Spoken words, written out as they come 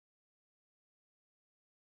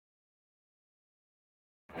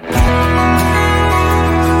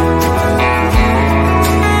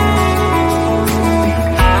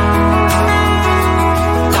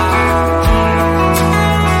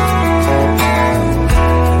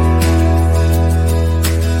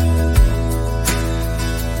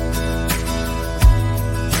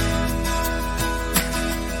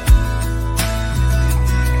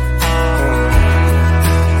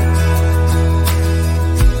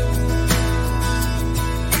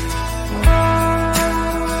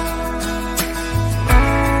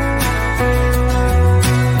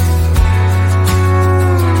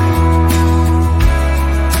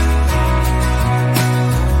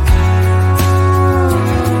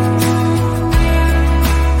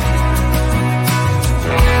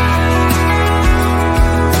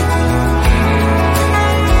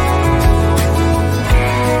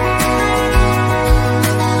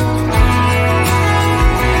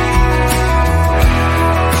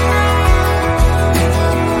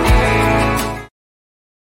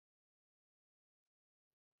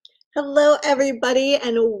Hello, everybody,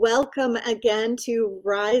 and welcome again to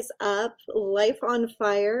Rise Up Life on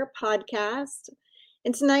Fire podcast.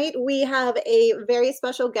 And tonight we have a very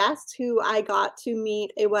special guest who I got to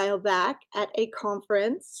meet a while back at a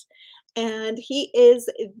conference. And he is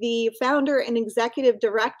the founder and executive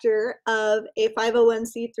director of a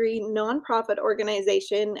 501c3 nonprofit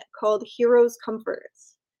organization called Heroes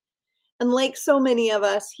Comforts. And like so many of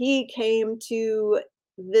us, he came to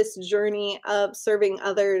this journey of serving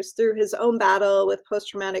others through his own battle with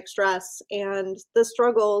post-traumatic stress and the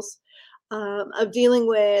struggles of dealing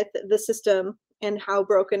with the system and how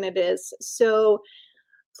broken it is. So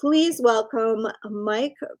please welcome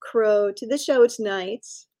Mike Crowe to the show tonight.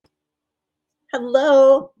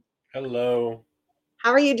 Hello. Hello.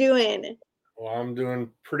 How are you doing? Well, I'm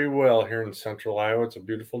doing pretty well here in Central Iowa. It's a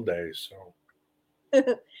beautiful day, so.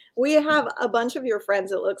 We have a bunch of your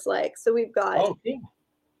friends, it looks like. So we've got cool.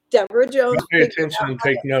 Deborah Jones. Pay attention and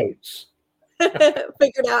take notes.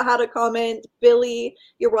 Figured out how to comment. Billy,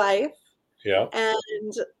 your wife. Yeah.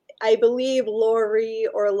 And I believe Lori.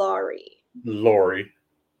 Larry,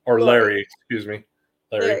 excuse me.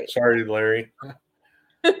 Larry. Sorry, Larry.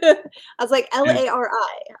 I was like, Lari.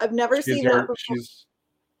 I've never seen that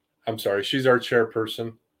before. She's our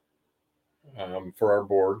chairperson for our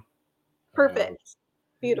board. Perfect.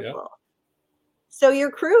 Beautiful. Yeah. So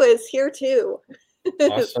your crew is here too.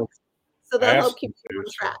 Awesome. So they'll help keep you on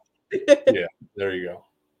track. Yeah, there you go.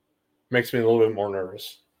 Makes me a little bit more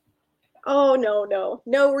nervous. Oh,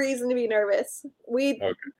 no reason to be nervous.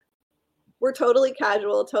 We're totally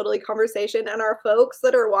casual, totally conversation, and our folks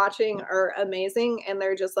that are watching are amazing, and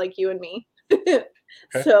they're just like you and me. Okay.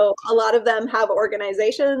 So a lot of them have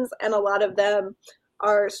organizations, and a lot of them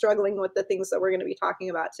are struggling with the things that we're going to be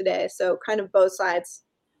talking about today. So kind of both sides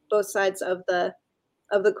of the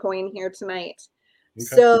coin here tonight. Okay.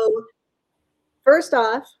 So first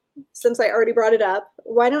off, since I already brought it up,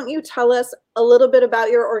 why don't you tell us a little bit about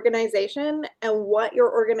your organization and what your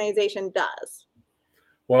organization does?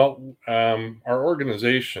 Well, our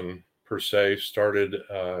organization per se started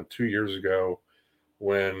 2 years ago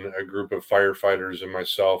when a group of firefighters and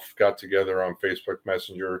myself got together on Facebook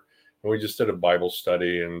Messenger, and we just did a Bible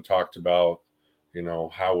study and talked about,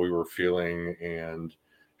 how we were feeling and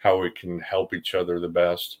how we can help each other the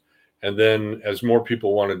best. And then as more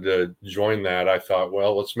people wanted to join that, I thought,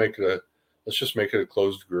 well, let's just make it a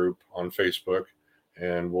closed group on Facebook,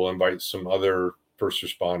 and we'll invite some other first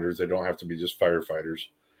responders. They don't have to be just firefighters.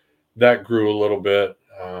 That grew a little bit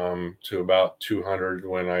to about 200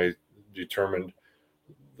 when I determined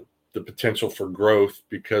the potential for growth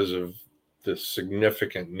because of the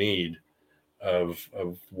significant need of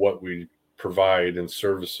what we provide and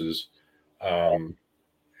services.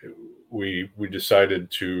 We decided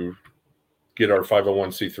to get our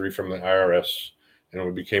 501c3 from the IRS, and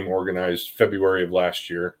we became organized February of last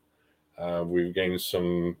year. We've gained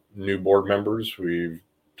some new board members. We've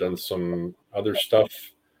done some other stuff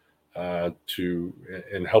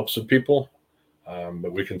in helps of people,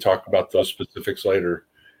 but we can talk about those specifics later.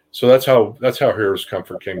 So that's how Heroes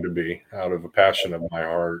Comfort came to be, out of a passion of my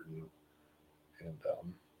heart and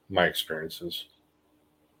my experiences.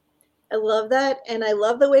 I love that. And I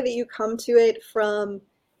love the way that you come to it from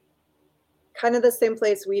kind of the same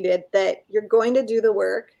place we did, that you're going to do the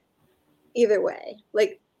work either way.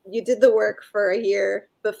 Like, you did the work for a year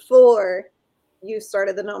before you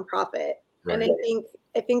started the nonprofit. Right. And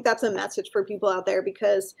I think that's a message for people out there,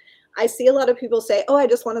 because I see a lot of people say, oh, I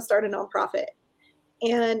just want to start a nonprofit.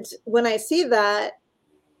 And when I see that,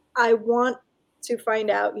 I want to find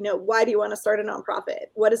out, why do you want to start a nonprofit?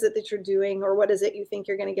 What is it that you're doing, or what is it you think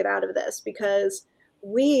you're going to get out of this? Because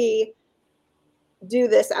we do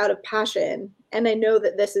this out of passion. And I know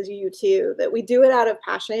that this is you too, that we do it out of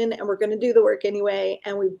passion, and we're going to do the work anyway.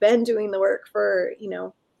 And we've been doing the work for,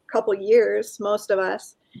 a couple years, most of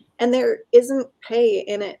us, and there isn't pay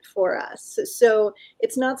in it for us. So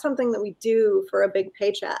it's not something that we do for a big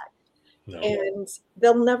paycheck. No. And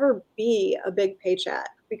there'll never be a big paycheck,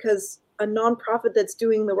 because a nonprofit that's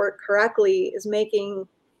doing the work correctly is making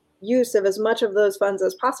use of as much of those funds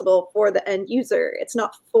as possible for the end user. It's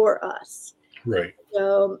not for us. Right.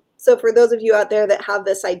 So for those of you out there that have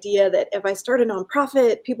this idea that if I start a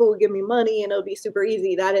nonprofit, people will give me money and it'll be super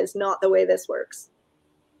easy, that is not the way this works.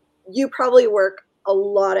 You probably work a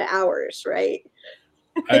lot of hours, right?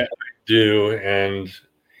 I do. And,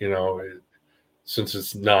 since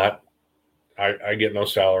it's not, I get no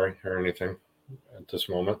salary or anything at this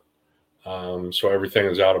moment. So everything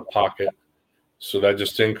is out of pocket. So that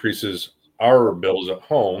just increases our bills at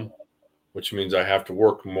home, which means I have to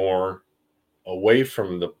work more away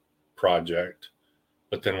from the project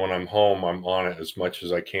but then when I'm home, I'm on it as much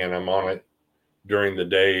as I can. I'm on it during the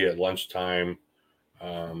day at lunchtime.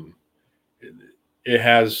 Um, it, it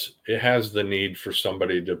has the need for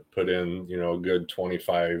somebody to put in, a good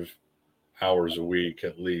 25 hours a week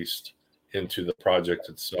at least into the project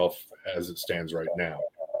itself as it stands right now.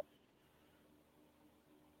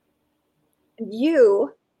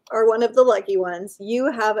 You are one of the lucky ones.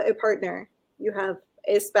 You have a partner. You have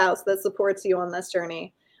a spouse that supports you on this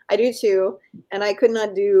journey. I do too, and I could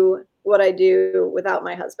not do what I do without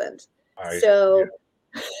my husband. I So,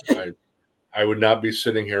 I I would not be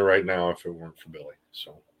sitting here right now if it weren't for Billy.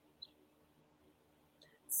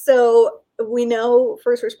 so we know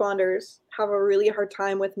first responders have a really hard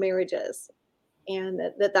time with marriages, and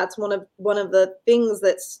that's one of the things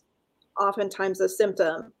that's oftentimes a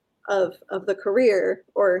symptom of the career,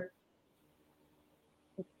 or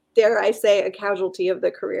dare I say, a casualty of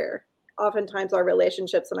the career. Oftentimes, our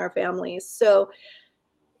relationships and our families. So,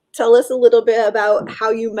 tell us a little bit about how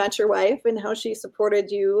you met your wife and how she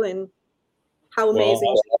supported you and how Well,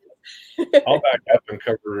 amazing she I'll is. back up and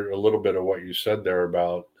cover a little bit of what you said there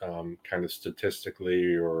about kind of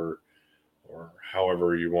statistically or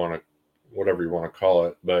however you want to, whatever you want to call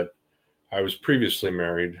it. But I was previously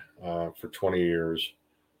married for 20 years.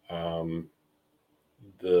 Um,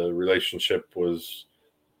 the relationship was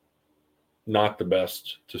not the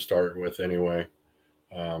best to start with anyway.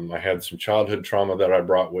 I had some childhood trauma that I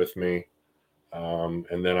brought with me.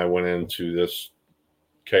 And then I went into this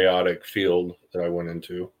chaotic field that I went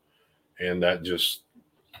into, and that just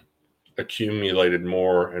accumulated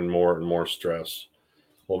more and more and more stress.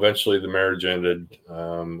 Well, eventually the marriage ended.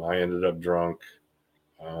 I ended up drunk,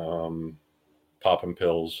 um, popping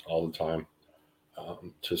pills all the time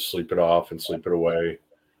to sleep it off and sleep it away.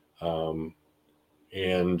 Um,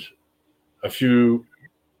 and a few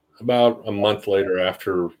about a month later,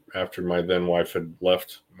 after my then wife had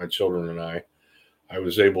left my children and I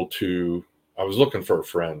was able to. I was looking for a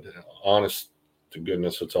friend. Honest to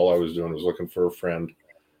goodness, that's all I was doing, was looking for a friend,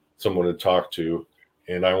 someone to talk to.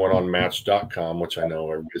 And I went on Match.com, which I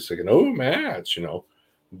know everybody's thinking, oh, Match,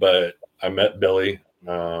 But I met Billy.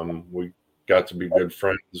 We got to be good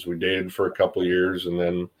friends. We dated for a couple of years, and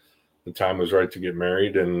then the time was right to get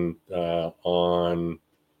married. And on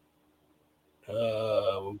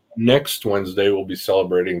next Wednesday, we'll be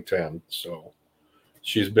celebrating 10. So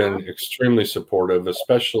she's been extremely supportive,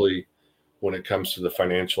 especially when it comes to the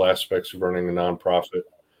financial aspects of running a nonprofit.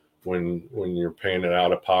 When you're paying it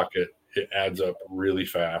out of pocket, it adds up really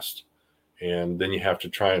fast, and then you have to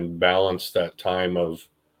try and balance that time of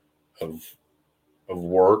of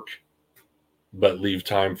work, but leave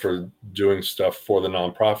time for doing stuff for the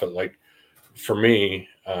nonprofit. Like for me,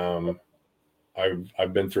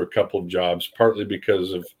 I've been through a couple of jobs, partly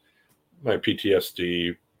because of my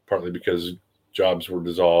PTSD, partly because jobs were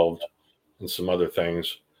dissolved, and some other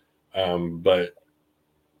things. But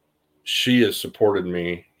she has supported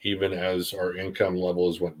me even as our income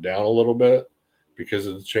levels went down a little bit because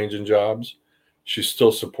of the change in jobs. She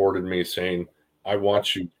still supported me, saying, I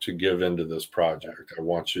want you to give into this project. I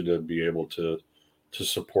want you to be able to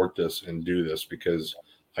support this and do this because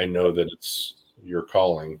I know that it's your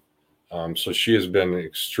calling. So she has been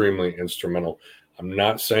extremely instrumental. I'm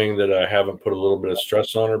not saying that I haven't put a little bit of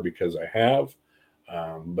stress on her, because I have,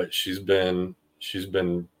 but she's been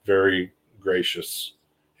very gracious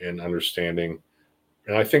and understanding.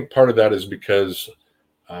 And I think part of that is because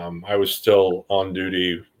I was still on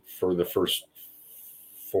duty for the first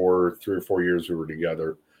 3 or 4 years we were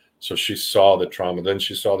together. So she saw the trauma. Then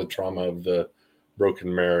she saw the trauma of the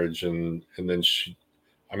broken marriage, and then she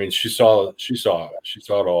saw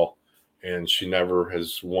it all, and she never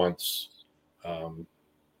has once, um,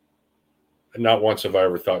 not once have I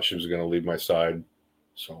ever thought she was going to leave my side.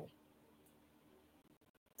 So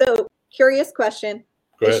So, curious question.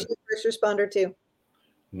 go Is she ahead. a first responder too?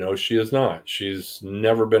 No, she is not. She's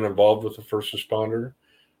never been involved with a first responder.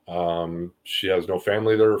 She has no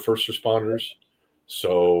family that are first responders.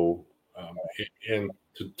 So, and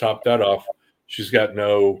to top that off, she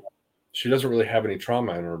doesn't really have any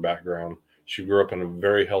trauma in her background. She grew up in a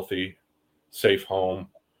very healthy, safe home.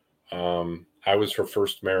 I was her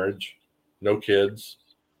first marriage, no kids.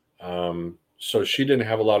 So she didn't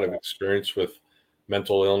have a lot of experience with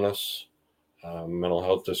mental illness, mental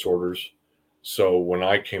health disorders. So when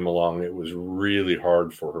I came along, it was really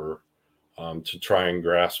hard for her to try and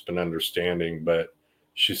grasp an understanding. But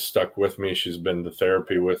she's stuck with me. She's been to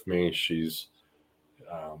therapy with me.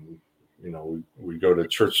 Um, we go to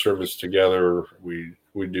church service together. We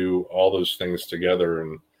do all those things together.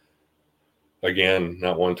 And again,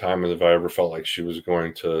 not one time have I ever felt like she was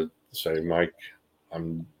going to say, Mike,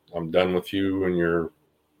 I'm done with you and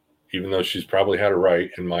even though she's probably had it right,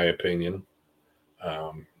 in my opinion.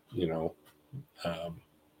 Um, you know, um,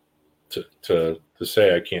 to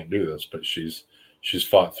say I can't do this, but she's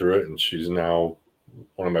fought through it, and she's now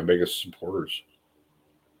one of my biggest supporters.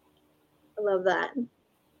 I love that.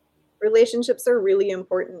 Relationships are really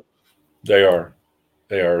important. They are,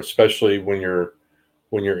 especially when you're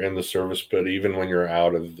in the service, but even when you're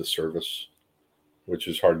out of the service, which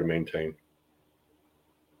is hard to maintain.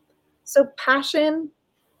 So passion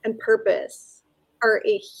and purpose are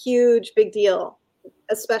a huge big deal,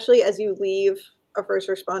 especially as you leave a first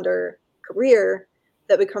responder career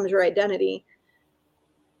that becomes your identity.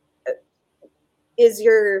 Is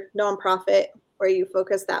your nonprofit where you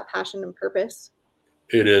focus that passion and purpose?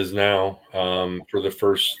 It is now. For the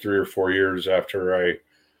first 3 or 4 years after I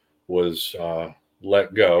was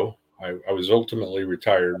let go, I was ultimately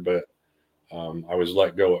retired, but I was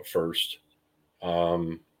let go at first.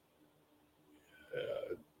 Um,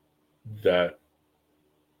 that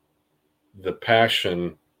the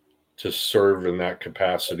passion to serve in that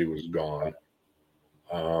capacity was gone.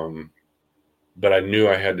 Um, but I knew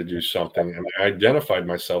I had to do something, and I identified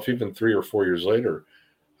myself even 3 or 4 years later.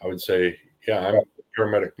 I would say, "Yeah, I'm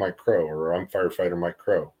paramedic Mike Crowe, or I'm firefighter Mike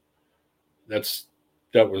Crowe." That's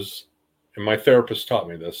that was, and my therapist taught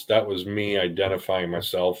me this. That was me identifying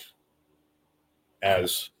myself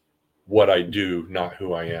as what I do, not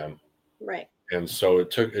who I am. Right. And so it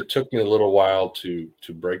took me a little while to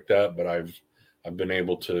break that, but I've been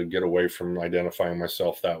able to get away from identifying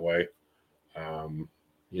myself that way. Um,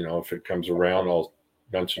 if it comes around, I'll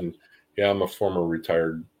mention, yeah, I'm a former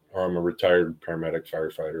retired, or I'm a retired paramedic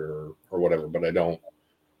firefighter, or whatever, but I don't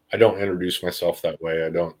introduce myself that way. I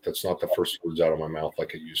don't, that's not the first words out of my mouth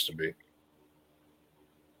like it used to be.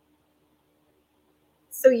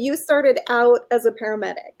 So you started out as a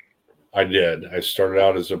paramedic. I did. I started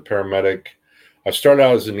out as a paramedic. I started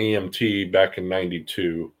out as an EMT back in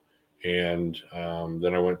 '92, and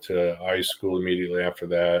then I went to high school immediately after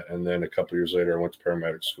that, and then a couple years later, I went to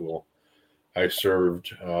paramedic school. I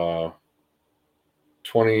served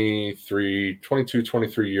 23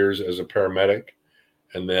 years as a paramedic,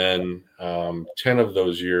 and then 10 of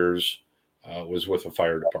those years was with a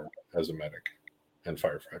fire department as a medic and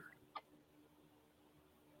firefighter.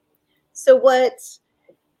 So what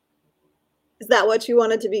is that what you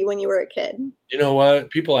wanted to be when you were a kid? You know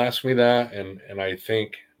what? People ask me that, and I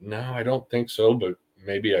think, no, I don't think so, but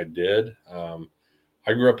maybe I did.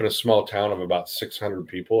 I grew up in a small town of about 600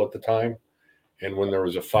 people at the time. And when there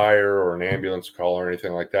was a fire or an ambulance call or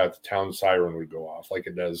anything like that, the town siren would go off like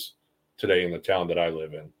it does today in the town that I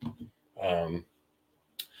live in. Um,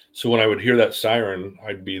 so when I would hear that siren,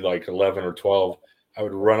 I'd be like 11 or 12. I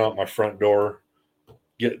would run out my front door,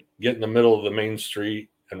 get in the middle of the main street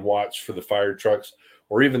and watch for the fire trucks,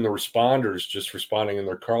 or even the responders just responding in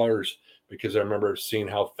their cars, because I remember seeing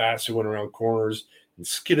how fast they went around corners and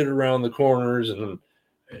skidded around the corners. And,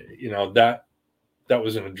 that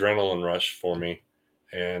was an adrenaline rush for me.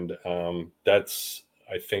 And I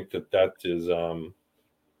think that is the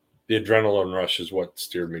adrenaline rush is what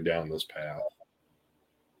steered me down this path.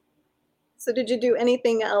 So did you do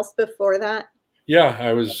anything else before that? Yeah,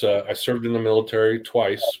 I served in the military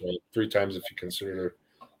twice, well, 3 times if you consider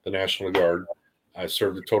the National Guard. I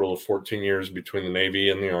served a total of 14 years between the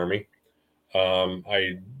Navy and the Army.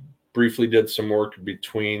 I briefly did some work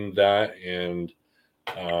between that and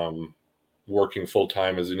working full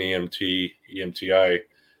time as an EMTI.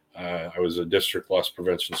 I was a district loss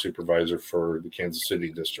prevention supervisor for the Kansas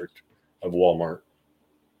City district of Walmart.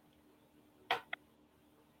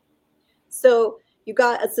 So you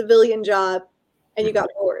got a civilian job and you got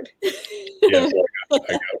bored. Yes, I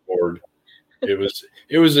got bored. It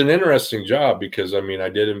was an interesting job because, I mean, I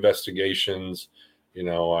did investigations.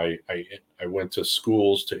 I went to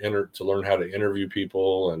schools to learn how to interview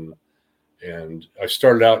people, and I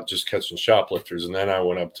started out just catching shoplifters, and then I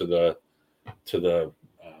went up to the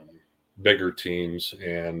bigger teams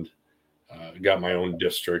and got my own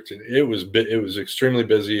district. It was extremely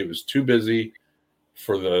busy. It was too busy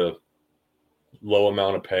for the low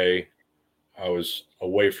amount of pay. I was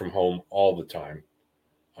away from home all the time.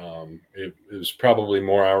 It was probably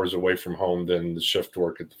more hours away from home than the shift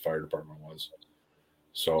work at the fire department was.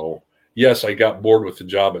 So yes, I got bored with the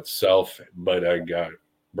job itself, but I got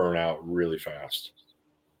burnt out really fast.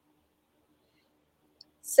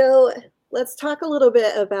 So let's talk a little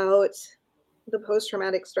bit about the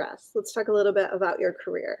post-traumatic stress. Let's talk a little bit about your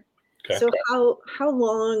career. Okay. So how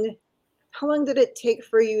long did it take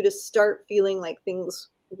for you to start feeling like things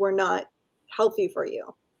were not healthy for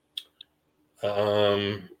you?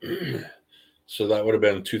 So that would have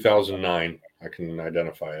been 2009. I can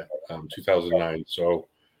identify it. 2009. So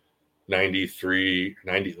 93,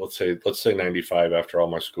 90, let's say 95 after all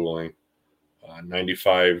my schooling,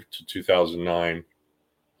 95 to 2009.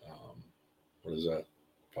 What is that?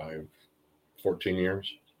 14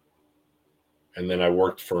 years. And then I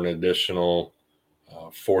worked for an additional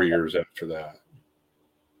 4 years after that.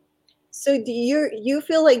 So do you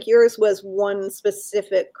feel like yours was one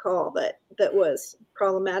specific call that was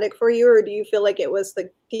problematic for you, or do you feel like it was the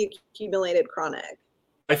accumulated chronic?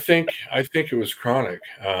 I think it was chronic.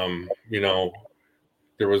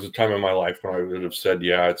 There was a time in my life when I would have said,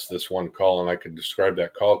 yeah, it's this one call, and I could describe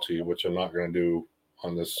that call to you, which I'm not going to do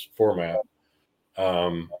on this format.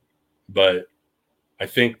 But I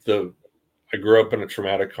think I grew up in a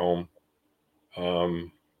traumatic home,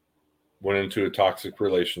 went into a toxic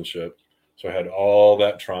relationship. So I had all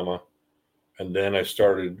that trauma. And then I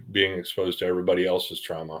started being exposed to everybody else's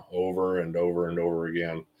trauma over and over and over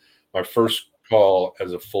again. My first call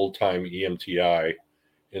as a full-time EMTI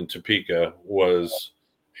in Topeka was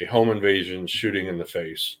a home invasion shooting in the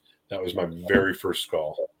face. That was my very first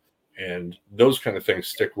call. And those kind of things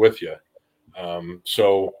stick with you.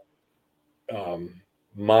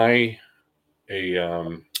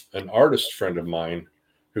 An artist friend of mine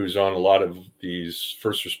who's on a lot of these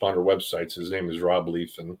first responder websites, his name is Rob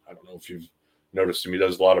Leathan. I don't know if you've noticed him. He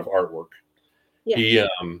does a lot of artwork. Yeah.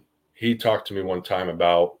 He talked to me one time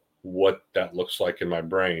about what that looks like in my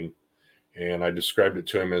brain. And I described it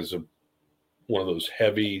to him as one of those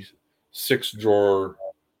heavy 6-drawer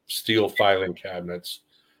steel filing cabinets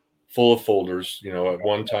full of folders. At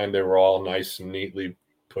one time they were all nice and neatly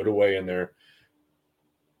put away in there.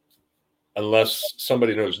 Unless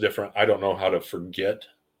somebody knows different, I don't know how to forget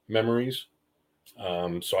memories.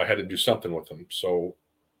 So I had to do something with them. So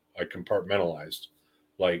I compartmentalized,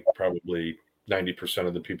 like probably 90%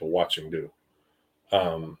 of the people watching do.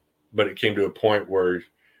 But it came to a point where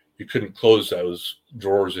you couldn't close those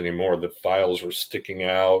drawers anymore. The files were sticking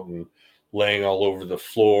out and laying all over the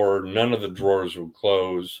floor. None of the drawers would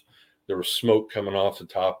close. There was smoke coming off the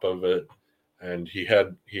top of it. And he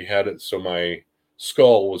had it so my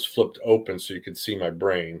skull was flipped open so you could see my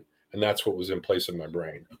brain. And that's what was in place of my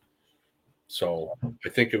brain. So I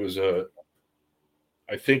think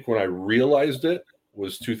when I realized it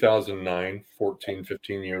was 2009, 14,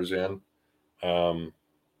 15 years in.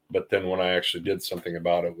 But then when I actually did something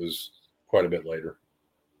about it was quite a bit later.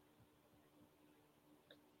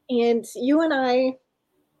 And you and I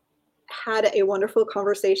had a wonderful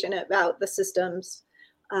conversation about the systems,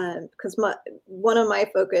 because one of my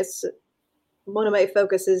focuses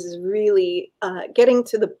is really getting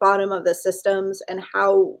to the bottom of the systems and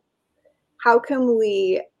how can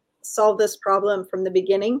we solve this problem from the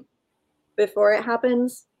beginning before it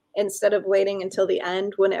happens, instead of waiting until the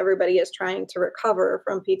end when everybody is trying to recover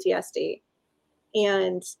from PTSD.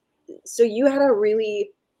 And so you had a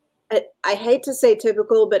really, I hate to say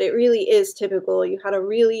typical, but it really is typical. You had a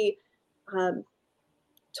really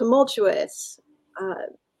tumultuous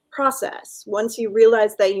process. Once you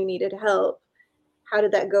realized that you needed help, how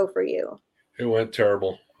did that go for you? It went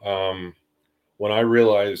terrible. When I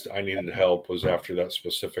realized I needed help was after that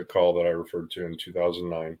specific call that I referred to in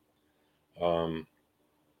 2009.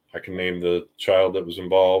 I can name the child that was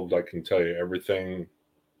involved. I can tell you everything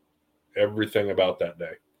about that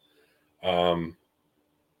day.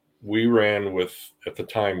 We ran with, at the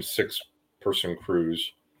time, 6-person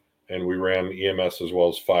crews, and we ran EMS as well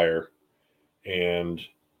as fire. And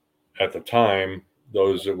at the time,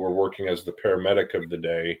 those that were working as the paramedic of the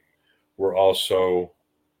day were also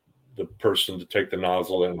the person to take the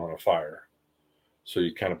nozzle in on a fire. So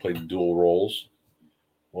you kind of played dual roles.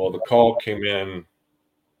 Well, the call came in,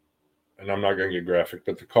 and I'm not going to get graphic,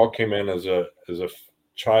 but the call came in as a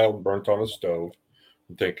child burnt on a stove.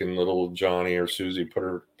 I'm thinking little Johnny or Susie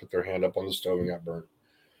put their hand up on the stove and got burnt.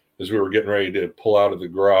 As we were getting ready to pull out of the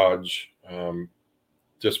garage,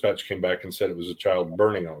 dispatch came back and said it was a child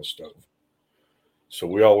burning on a stove. So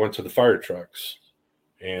we all went to the fire trucks,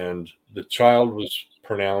 and the child was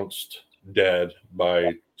pronounced dead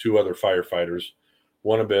by 2 other firefighters.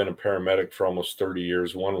 One had been a paramedic for almost 30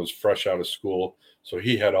 years. One was fresh out of school, so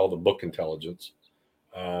he had all the book intelligence.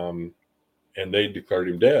 And they declared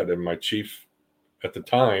him dead. And my chief at the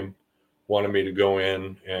time wanted me to go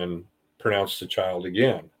in and pronounce the child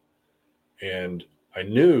again. And I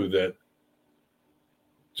knew that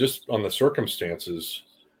just on the circumstances,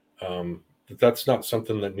 that's not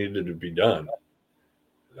something that needed to be done.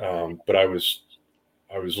 But I was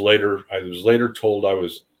later told I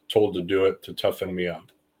was told to do it to toughen me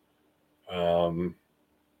up.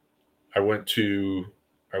 I went to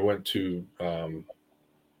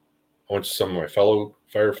some of my fellow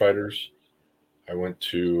firefighters. I went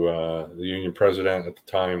to the union president at the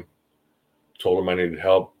time, told them I needed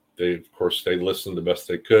help. Of course, they listened the best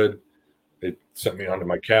they could. They sent me on to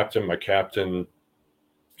my captain. My captain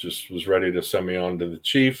just was ready to send me on to the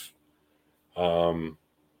chief.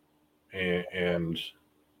 And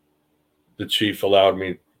the chief allowed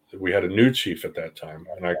me. We had a new chief at that time,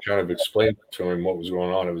 and I kind of explained to him what was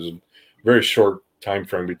going on. It was a very short time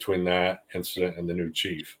frame between that incident and the new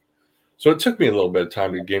chief. So it took me a little bit of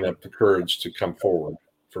time to gain up the courage to come forward,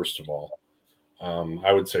 first of all.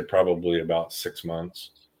 I would say probably about 6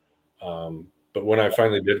 months. But when I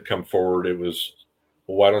finally did come forward, it was,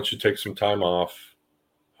 well, why don't you take some time off?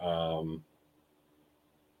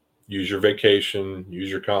 Use your vacation, use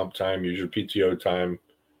your comp time, use your PTO time,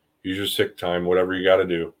 use your sick time, whatever you got to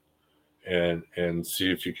do, and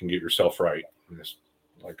see if you can get yourself right. And it's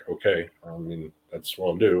like, okay, I mean, that's what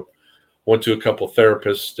I'll do. Went to a couple of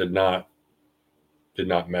therapists, did not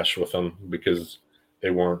mesh with them because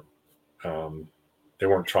they weren't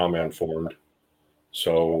trauma informed.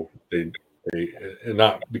 So they and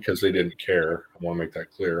not because they didn't care. I want to make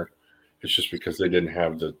that clear. It's just because they didn't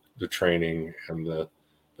have the training and the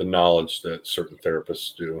knowledge that certain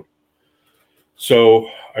therapists do. So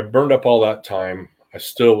I burned up all that time. I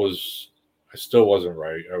still wasn't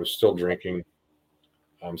right. I was still drinking.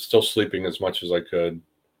 I'm still sleeping as much as I could.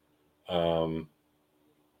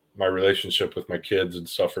 My relationship with my kids had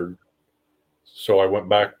suffered. So I went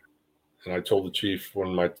back and I told the chief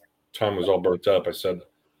when my time was all burnt up, I said,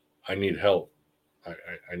 I need help.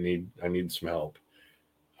 I need some help.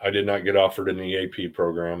 I did not get offered an EAP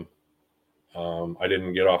program. I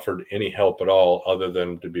didn't get offered any help at all other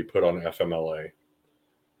than to be put on FMLA.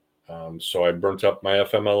 So I burnt up my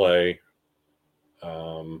FMLA,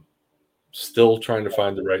 still trying to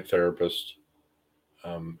find the right therapist.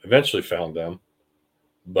 Eventually found them,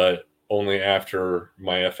 but only after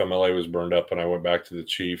my FMLA was burned up and I went back to the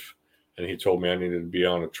chief and he told me I needed to be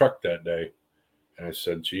on a truck that day. And I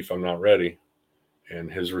said, Chief, I'm not ready.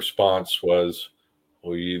 And his response was,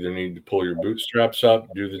 well, you either need to pull your bootstraps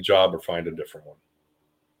up, do the job, or find a different one.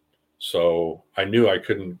 So I knew I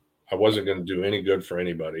wasn't going to do any good for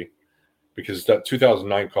anybody because that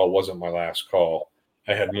 2009 call wasn't my last call.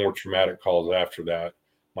 I had more traumatic calls after that.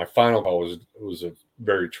 My final call was a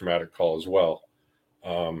very traumatic call as well.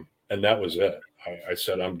 And that was it. I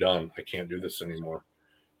said, I'm done. I can't do this anymore.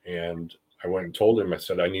 And I went and told him, I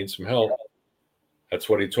said, I need some help. That's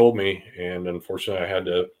what he told me. And unfortunately, I had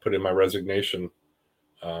to put in my resignation.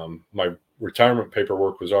 My retirement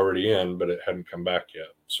paperwork was already in, but it hadn't come back yet.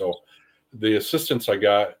 So the assistance I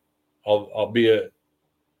got, albeit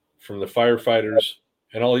from the firefighters,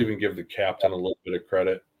 and I'll even give the captain a little bit of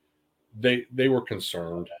credit, they were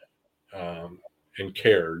concerned and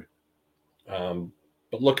cared.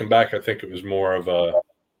 But looking back, I think it was more of a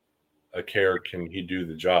care. Can he do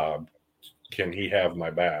the job? Can he have my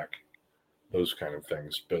back? Those kind of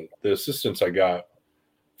things. But the assistance I got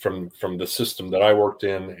from the system that I worked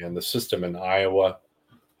in and the system in Iowa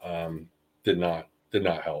did not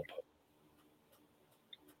help.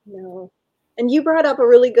 No. And you brought up a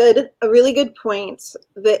really good point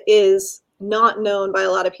that is not known by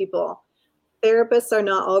a lot of people. Therapists are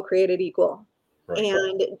not all created equal. Right.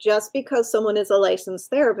 And just because someone is a licensed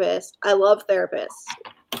therapist, I love therapists.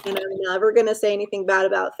 And I'm never going to say anything bad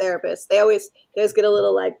about therapists. They always get a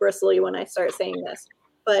little like bristly when I start saying this.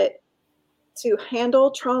 But to handle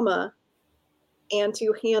trauma and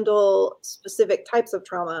to handle specific types of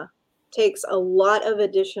trauma takes a lot of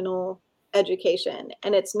additional education.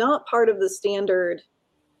 And it's not part of the standard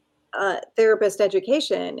therapist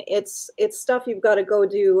education. It's stuff you've got to go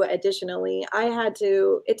do additionally.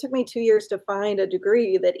 It took me 2 years to find a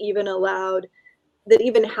degree that even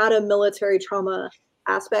had a military trauma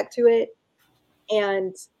aspect to it.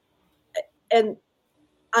 And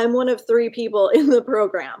I'm one of 3 people in the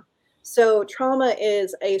program. So trauma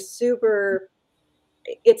is it's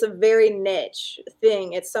a very niche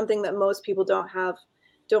thing. It's something that most people don't have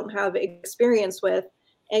experience with.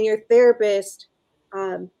 And your therapist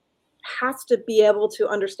has to be able to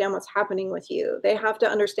understand what's happening with you. They have to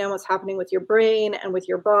understand what's happening with your brain and with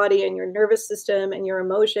your body and your nervous system and your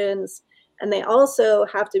emotions. And they also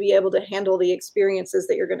have to be able to handle the experiences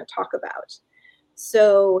that you're going to talk about.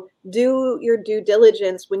 So do your due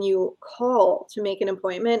diligence when you call to make an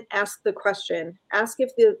appointment. Ask the question. Ask if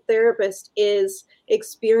the therapist is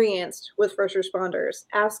experienced with first responders.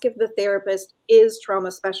 Ask if the therapist is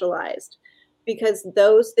trauma specialized, because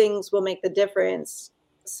those things will make the difference.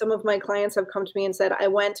 Some of my clients have come to me and said, I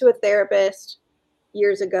went to a therapist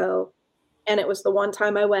years ago, and it was the one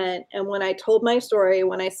time I went. And when I told my story,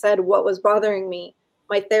 when I said what was bothering me,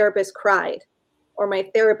 my therapist cried. Or my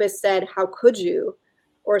therapist said, how could you?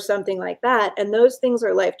 Or something like that. And those things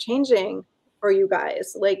are life-changing. for you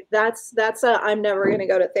guys. Like that's a I'm never going to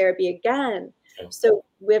go to therapy again. Yeah. So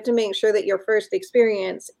we have to make sure that your first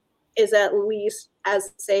experience is at least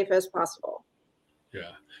as safe as possible.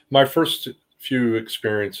 Yeah. My first few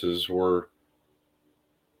experiences were,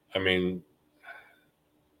 I mean,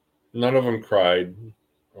 none of them cried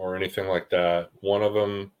or anything like that. One of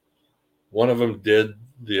them did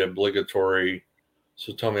the obligatory,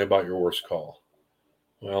 so tell me about your worst call.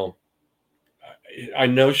 Well, I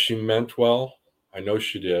know she meant well. I know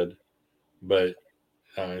she did, but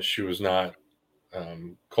she was not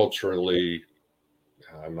culturally,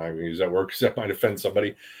 I'm not going to use that word because that might offend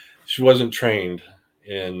somebody. She wasn't trained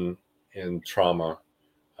in trauma,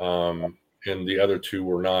 and the other two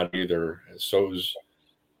were not either. So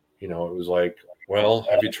it was like, well,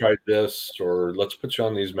 have you tried this, or let's put you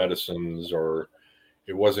on these medicines, or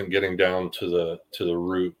it wasn't getting down to the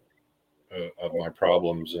root of my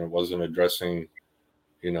problems, and it wasn't addressing,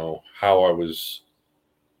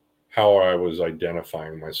 how I was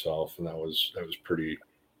identifying myself, and that was pretty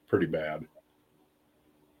bad.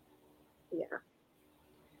 Yeah.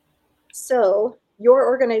 So your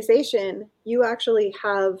organization, you actually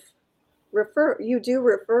have you do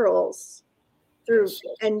referrals through, Yes.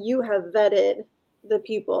 and you have vetted the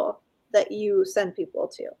people that you send people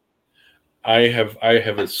to. I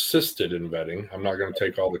have assisted in vetting. I'm not going to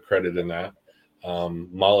take all the credit in that.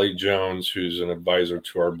 Molly Jones, who's an advisor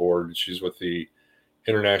to our board, she's with the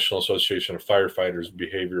International Association of Firefighters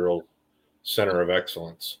Behavioral Center of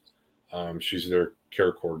Excellence. She's their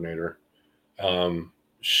care coordinator.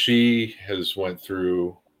 She has went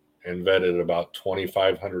through and vetted about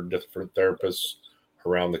 2,500 different therapists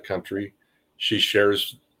around the country. She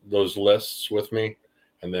shares those lists with me,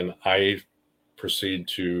 and then I proceed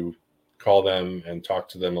to call them and talk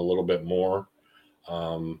to them a little bit more.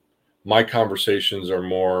 Um, my conversations are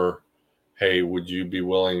more, hey, would you be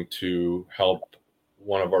willing to help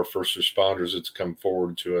one of our first responders that's come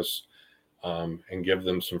forward to us, and give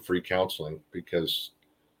them some free counseling because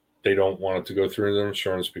they don't want it to go through their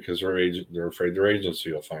insurance because they're afraid their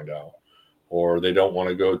agency will find out, or they don't want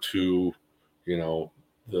to go to,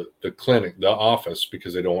 the clinic, the office,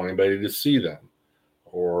 because they don't want anybody to see them,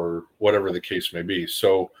 or whatever the case may be.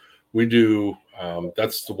 So we do.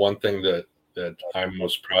 That's the one thing that I'm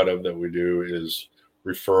most proud of that we do is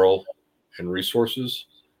referral and resources.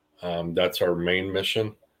 That's our main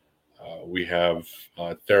mission. We have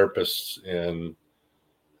therapists in,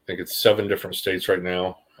 I think it's 7 different states right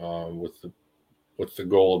now, with the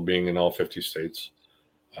goal of being in all 50 states.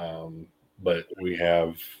 But we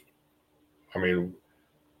have, I mean,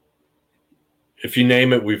 if you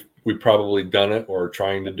name it, we've probably done it or are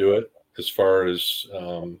trying to do it, as far as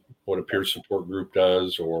what a peer support group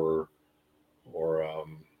does, or a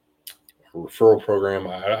referral program.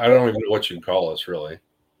 I don't even know what you'd call us, really.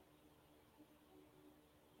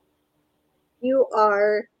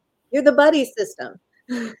 You're the buddy system.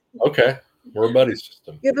 Okay, we're a buddy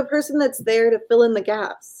system, You're the person that's there to fill in the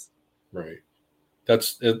gaps. right?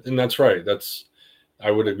 That's it, and that's right. I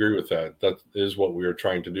would agree with that. That is what we are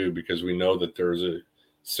trying to do, because we know that there's a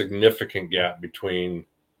significant gap between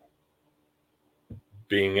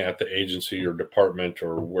being at the agency or department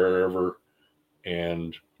or wherever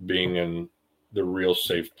and being in the real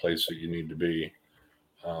safe place that you need to be.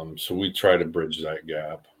 So we try to bridge that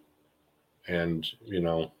gap. And,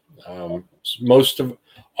 most of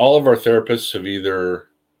all of our therapists have either,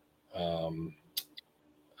 um,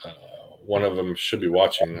 uh, one of them should be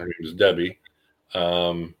watching. Her name is Debbie.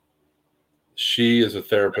 Um, she is a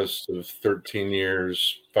therapist of 13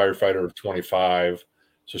 years, firefighter of 25.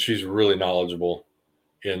 So she's really knowledgeable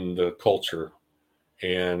in the culture,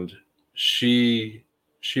 and she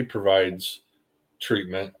she provides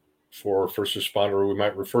treatment for first responder. We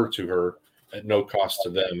might refer to her at no cost to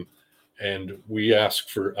them, and we ask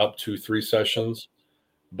for up to 3 sessions,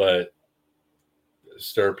 but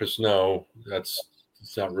as therapists know, it's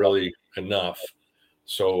not really enough.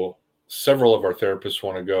 So several of our therapists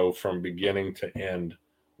want to go from beginning to end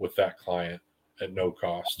with that client at no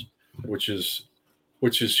cost, which is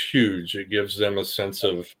huge. It gives them a sense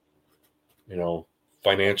of, you know,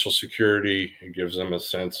 financial security. It gives them a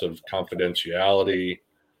sense of confidentiality.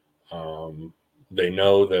 Um, they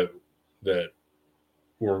know that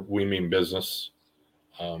we mean business.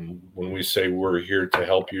 When we say we're here to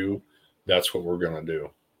help you, that's what we're going to do.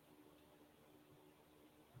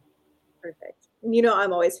 Perfect.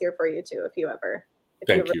 I'm always here for you too,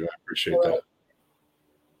 Thank you. I appreciate that.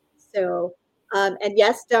 So, and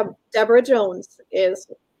yes, Deborah Jones is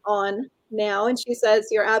on now, and she says,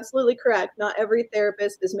 you're absolutely correct. Not every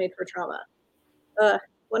therapist is made for trauma.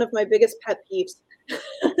 One of my biggest pet peeves.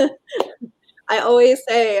 I always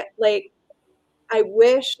say, like, I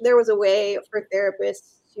wish there was a way for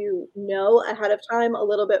therapists to know ahead of time a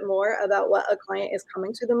little bit more about what a client is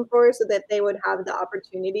coming to them for so that they would have the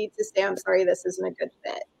opportunity to say, I'm sorry, this isn't a good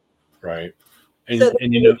fit. Right. So And that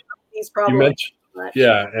and you know, these you problems mentioned, much.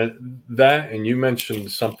 yeah, and you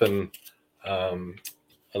mentioned something um,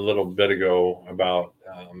 a little bit ago about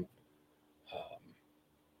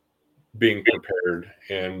being prepared,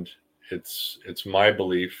 and it's my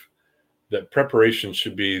belief that preparation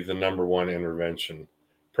should be the number one intervention.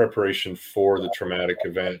 Preparation for the traumatic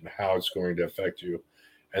event and how it's going to affect you,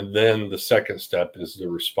 and then the second step is the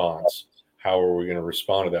response. How are we going to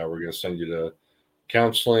respond to that? We're going to send you to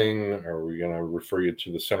counseling? Are we going to refer you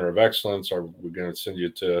to the Center of Excellence? Are we going to send you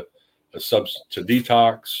to to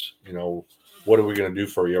detox? What are we going to do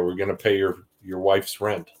for you? Are we going to pay your wife's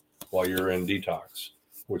rent while you're in detox,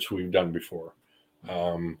 which we've done before?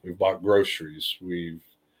 We've bought groceries.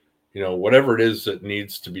 Whatever it is that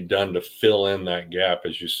needs to be done to fill in that gap,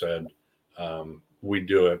 as you said, we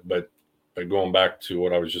do it. But going back to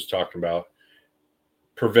what I was just talking about,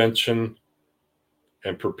 prevention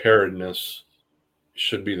and preparedness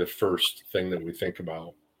should be the first thing that we think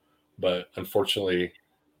about. But unfortunately,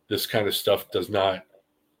 this kind of stuff does not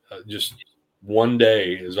just one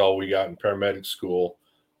day is all we got in paramedic school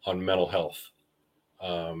on mental health.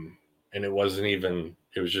 And it wasn't even,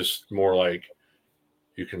 it was just more like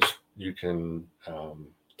you can,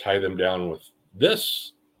 tie them down with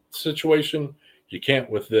this situation. You can't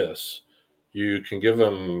with this. You can give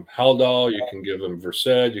them Haldol, you can give them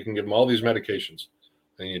Versed, you can give them all these medications,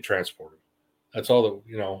 and you transport them. That's all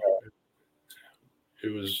that, it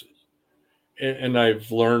was. And I've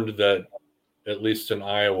learned that, at least in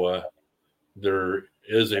Iowa, there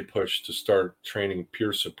is a push to start training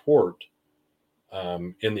peer support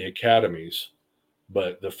in the academies,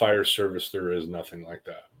 but the fire service, there is nothing like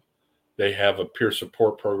that. They have a peer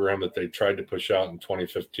support program that they tried to push out in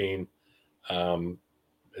 2015. Um,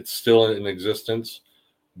 it's still in existence,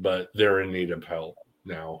 but they're in need of help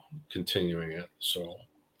now, continuing it. So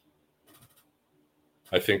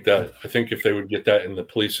I think if they would get that in the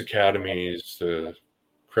police academies, the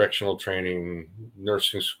correctional training,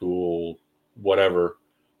 nursing school, whatever,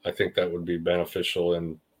 I think that would be beneficial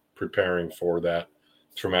in preparing for that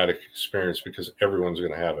traumatic experience, because everyone's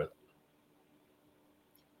going to have it.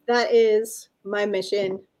 That is my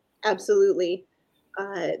mission. Absolutely.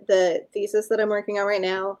 The thesis that I'm working on right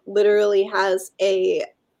now literally has a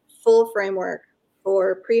full framework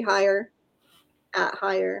for pre-hire, at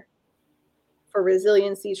hire, for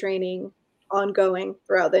resiliency training, ongoing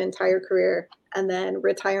throughout the entire career, and then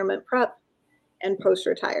retirement prep and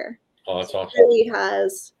post-retire. Oh, that's So it awesome. really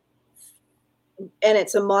has, and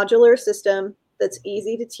it's a modular system that's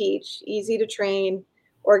easy to teach, easy to train.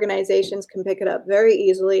 Organizations can pick it up very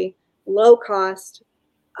easily, low cost.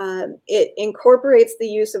 It incorporates the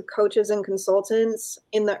use of coaches and consultants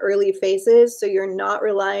in the early phases, so you're not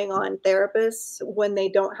relying on therapists when they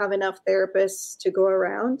don't have enough therapists to go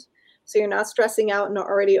around. So you're not stressing out an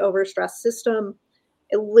already overstressed system.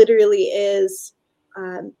 It literally is,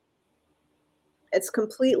 um, it's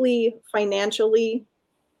completely financially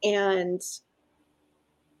and,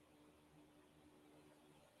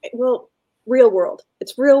 well, real world.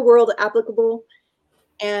 It's real world applicable,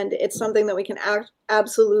 and it's something that we can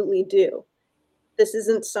absolutely do. This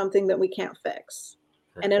isn't something that we can't fix.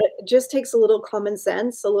 And it just takes a little common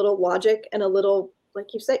sense, a little logic, and a little,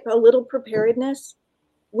 like you say, a little preparedness.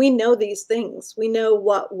 We know these things. We know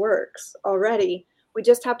what works already. We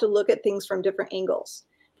just have to look at things from different angles,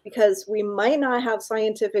 because we might not have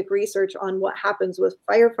scientific research on what happens with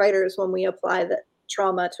firefighters when we apply the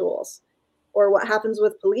trauma tools, or what happens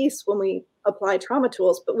with police when we apply trauma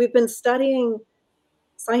tools, but we've been studying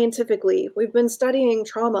scientifically, we've been studying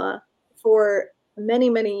trauma for many,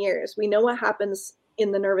 many years. We know what happens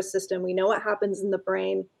in the nervous system. We know what happens in the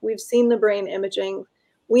brain. We've seen the brain imaging.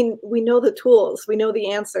 We know the tools. We know the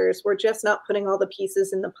answers. We're just not putting all the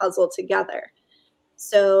pieces in the puzzle together.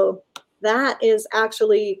 So that is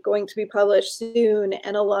actually going to be published soon.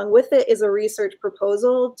 And along with it is a research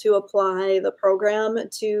proposal to apply the program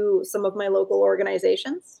to some of my local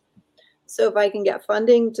organizations. So if I can get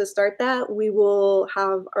funding to start that, we will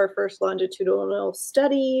have our first longitudinal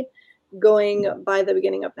study going by the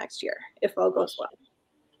beginning of next year, if all goes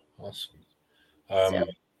well. Awesome. So,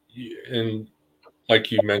 And like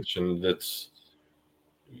you mentioned,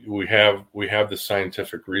 we have the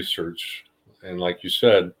scientific research, and like you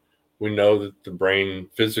said, we know that the brain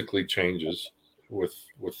physically changes with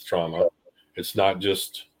trauma. It's not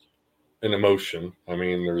just an emotion. I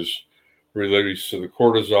mean, there's release of the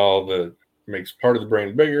cortisol that makes part of the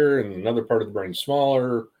brain bigger and another part of the brain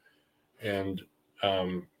smaller, and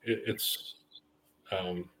it's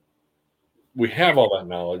we have all that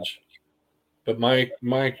knowledge, but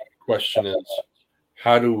my question is,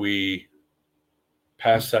 how do we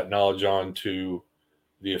pass that knowledge on to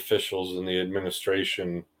the officials and the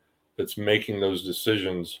administration that's making those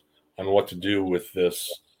decisions on what to do with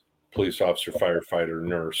this police officer, firefighter,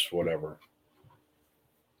 nurse, whatever?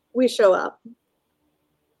 We show up.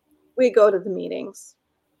 We go to the meetings.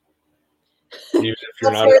 Even if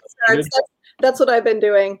you're That's not where it starts. That's what I've been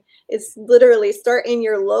doing. It's literally start in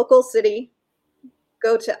your local city,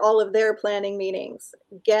 go to all of their planning meetings,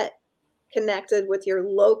 get connected with your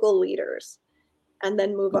local leaders, and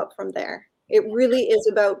then move up from there. It really is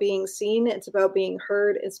about being seen. It's about being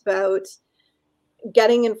heard. It's about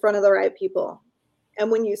getting in front of the right people.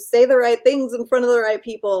 And when you say the right things in front of the right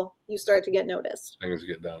people, you start to get noticed. things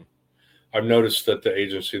get done. I've noticed that the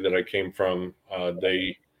agency that I came from,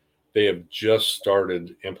 they have just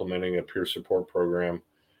started implementing a peer support program.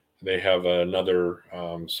 They have another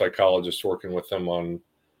psychologist working with them on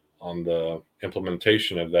the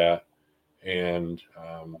implementation of that. And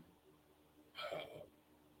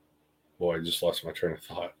boy, I just lost my train of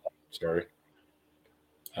thought. Sorry.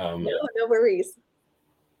 No worries.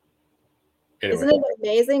 Anyway, isn't it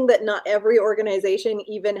amazing that not every organization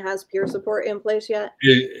even has peer support in place yet?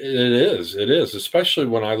 it is, especially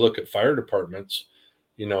when I look at fire departments.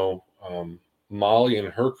 You know, Molly and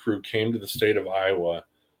her crew came to the state of Iowa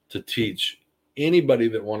to teach anybody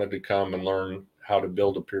that wanted to come and learn how to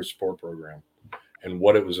build a peer support program and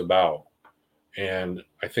what it was about. And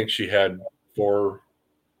I think she had four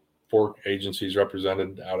agencies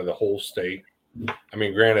represented out of the whole state. I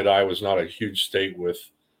mean, granted, Iowa's not a huge state with,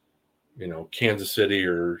 you know, Kansas City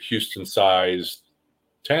or Houston sized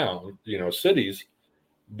town, you know, cities,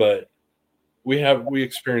 but we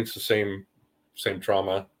experience the same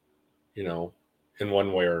trauma, you know, in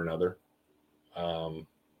one way or another.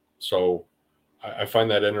 So I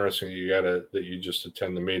find that interesting that you just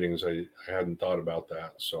attend the meetings. I hadn't thought about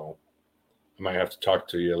that. So I might have to talk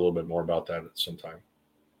to you a little bit more about that at some time.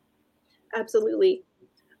 Absolutely.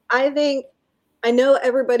 I know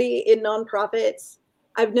everybody in nonprofits.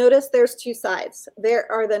 I've noticed there's two sides.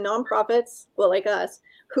 There are the nonprofits, well, like us,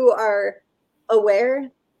 who are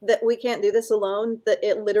aware that we can't do this alone, that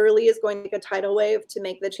it literally is going to take a tidal wave to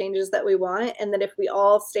make the changes that we want. And that if we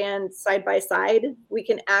all stand side by side, we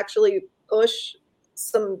can actually push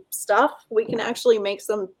some stuff. We can actually make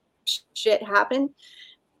some shit happen.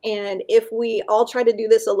 And if we all try to do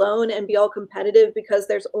this alone and be all competitive because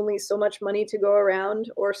there's only so much money to go around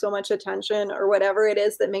or so much attention or whatever it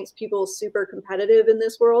is that makes people super competitive in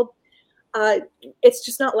this world, it's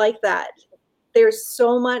just not like that. There's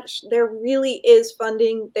so much, there really is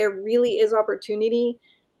funding, there really is opportunity,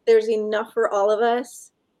 there's enough for all of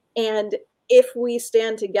us. And if we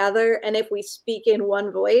stand together and if we speak in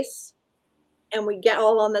one voice and we get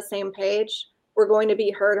all on the same page, we're going to be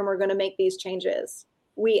heard and we're going to make these changes.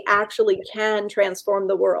 We actually can transform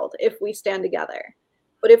the world if we stand together.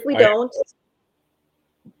 But if we don't.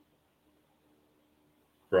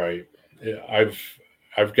 Right. Yeah,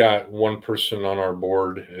 I've got one person on our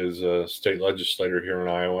board is a state legislator here in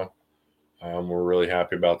Iowa. We're really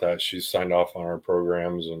happy about that. She's signed off on our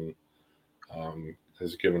programs and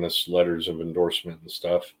has given us letters of endorsement and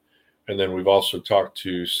stuff. And then we've also talked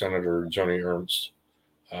to Senator Joni Ernst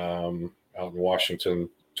out in Washington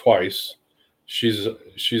twice. She's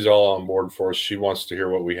all on board for us. She wants to hear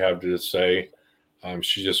what we have to say.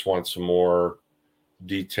 She just wants a more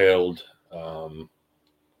detailed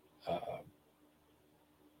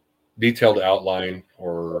outline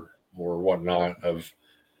or whatnot of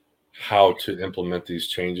how to implement these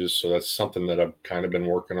changes. So that's something that I've kind of been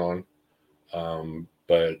working on.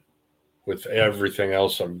 But with everything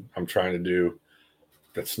else I'm trying to do,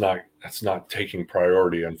 that's not taking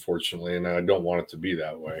priority, unfortunately, and I don't want it to be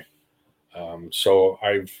that way. So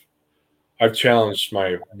I've challenged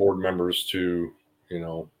my board members to, you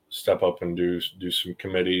know, step up and do some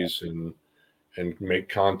committees and make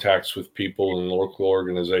contacts with people in local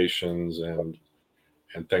organizations and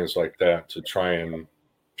things like that to try and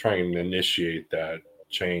initiate that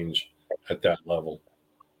change at that level.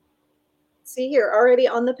 See, you're already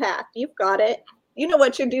on the path. You've got it. You know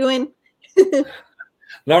what you're doing.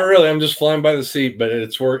 Not really. I'm just flying by the seat, but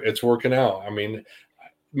it's working out. I mean,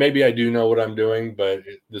 maybe I do know what I'm doing, but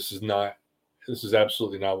this is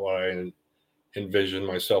absolutely not what I envisioned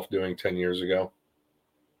myself doing 10 years ago.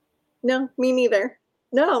 No, me neither.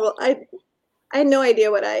 No, I had no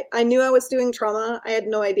idea I knew I was doing trauma. I had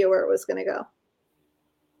no idea where it was going to go.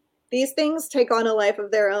 These things take on a life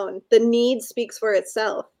of their own. The need speaks for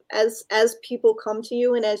itself. As people come to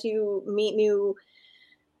you and as you meet new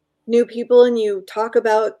new people and you talk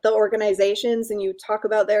about the organizations and you talk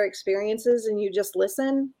about their experiences and you just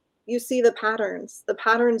listen, you see the patterns. The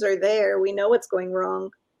patterns are there. We know what's going wrong.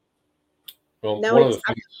 Well, Now we just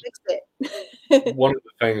have to fix it. one of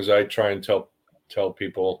the things I try and tell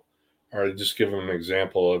people, or just give them an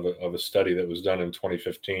example of a study that was done in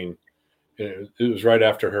 2015. It was right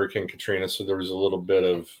after Hurricane Katrina, so there was a little bit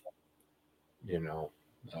of, you know,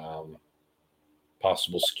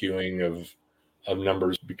 possible skewing of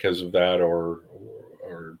numbers because of that, or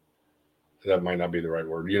that might not be the right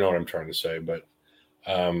word. You know what I'm trying to say, but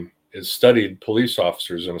it studied police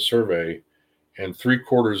officers in a survey, and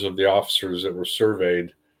 3/4 of the officers that were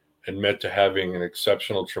surveyed admit to having an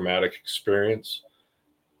exceptional traumatic experience.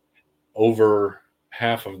 Over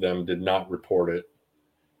half of them did not report it,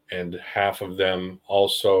 and half of them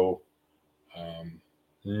also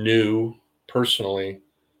knew personally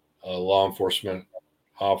a law enforcement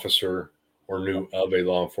officer or knew of a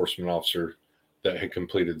law enforcement officer that had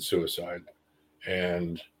completed suicide.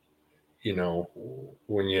 And, you know,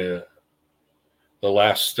 when the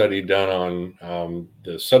last study done on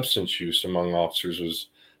the substance use among officers was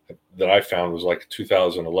that I found was like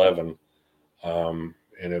 2011.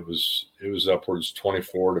 And it was upwards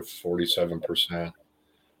 24 to 47%.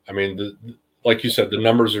 I mean, like you said, the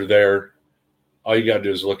numbers are there. All you got to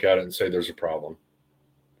do is look at it and say there's a problem.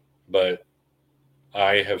 But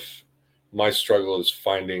my struggle is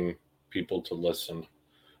finding people to listen.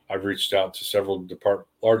 I've reached out to several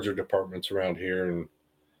larger departments around here and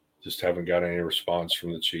just haven't got any response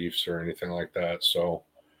from the chiefs or anything like that. So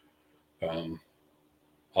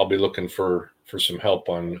I'll be looking for some help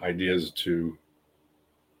on ideas to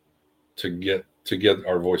get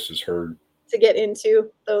our voices heard. To get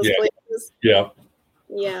into those places. Yeah.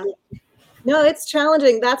 Yeah. No, it's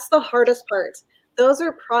challenging. That's the hardest part. Those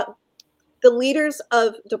are the leaders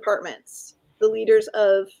of departments, the leaders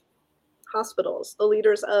of hospitals, the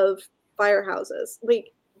leaders of firehouses.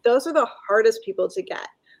 Like, those are the hardest people to get,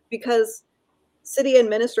 because city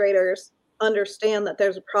administrators understand that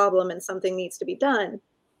there's a problem and something needs to be done.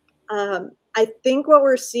 I think what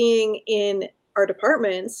we're seeing in our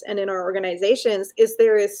departments and in our organizations is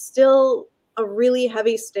there is still a really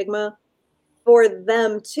heavy stigma for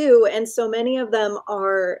them too. And so many of them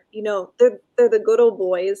are, you know, they're the good old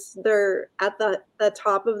boys. They're at the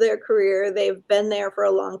top of their career. They've been there for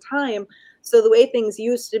a long time. So the way things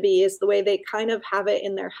used to be is the way they kind of have it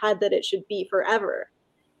in their head that it should be forever.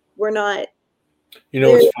 We're not. You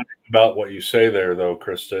know, what's funny about what you say there, though,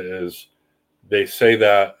 Krista, is they say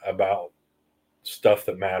that about stuff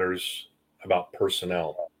that matters, about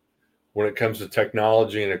personnel. When it comes to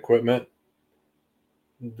technology and equipment,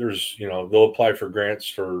 there's, you know, they'll apply for grants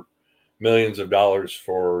for millions of dollars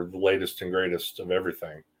for the latest and greatest of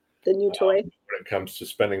everything. The new toy. When it comes to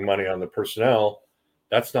spending money on the personnel,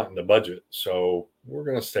 that's not in the budget. So we're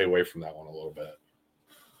going to stay away from that one a little bit.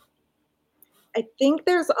 I think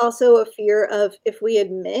there's also a fear of, if we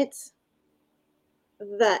admit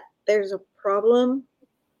that there's a problem,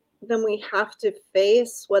 then we have to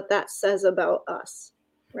face what that says about us,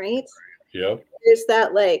 right? Yep. There's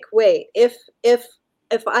that, like, wait, if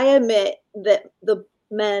I admit that the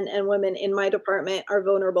men and women in my department are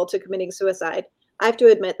vulnerable to committing suicide, I have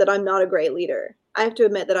to admit that I'm not a great leader. I have to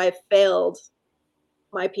admit that I've failed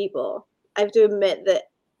my people. I have to admit that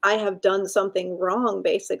I have done something wrong,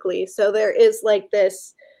 basically. So there is like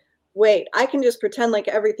this, wait, I can just pretend like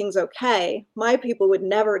everything's okay. My people would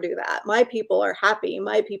never do that. My people are happy.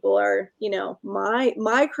 My people are, you know,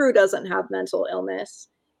 my crew doesn't have mental illness.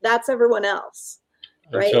 That's everyone else.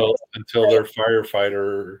 Right? Until their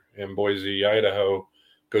firefighter in Boise, Idaho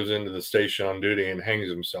goes into the station on duty and hangs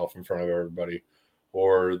himself in front of everybody,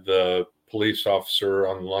 or the police officer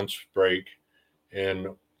on lunch break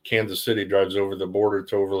in Kansas City drives over the border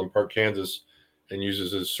to Overland Park, Kansas, and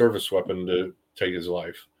uses his service weapon to take his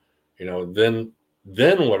life. You know, then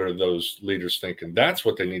what are those leaders thinking? That's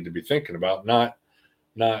what they need to be thinking about, not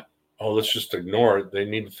oh, let's just ignore it. They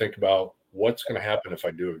need to think about what's going to happen if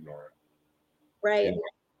I do ignore it. Right.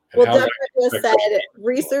 Well, Deborah just said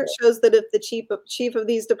research shows that if the chief of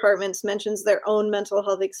these departments mentions their own mental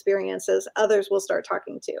health experiences, others will start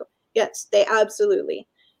talking to. Yes, they absolutely.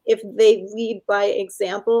 If they lead by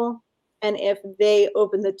example and if they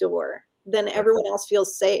open the door, then everyone else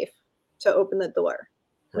feels safe to open the door.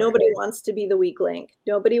 Right. Nobody wants to be the weak link.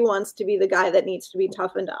 Nobody wants to be the guy that needs to be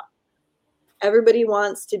toughened up. Everybody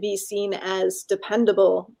wants to be seen as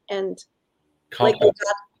dependable and competent.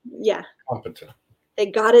 Competent. They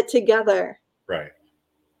got it together. Right.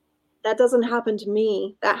 That doesn't happen to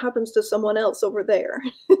me. That happens to someone else over there.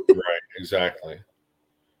 Right. Exactly.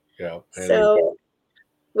 Yeah. So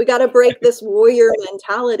We got to break this warrior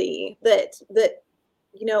mentality that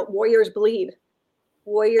warriors bleed,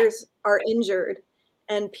 warriors are injured,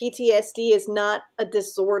 and PTSD is not a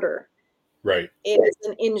disorder. Right. It is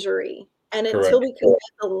an injury. And until Correct. we can get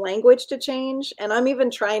the language to change, and I'm even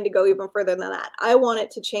trying to go even further than that, I want it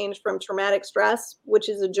to change from traumatic stress, which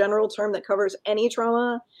is a general term that covers any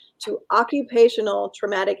trauma, to occupational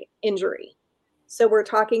traumatic injury. So we're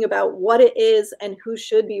talking about what it is and who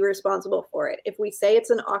should be responsible for it. If we say it's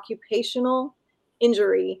an occupational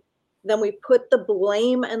injury, then we put the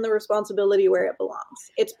blame and the responsibility where it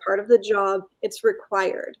belongs. It's part of the job, it's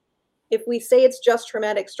required. If we say it's just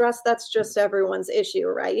traumatic stress, that's just everyone's issue,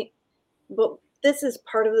 right? But this is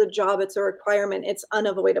part of the job. It's a requirement. It's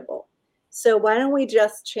unavoidable. So why don't we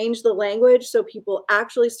just change the language so people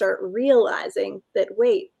actually start realizing that,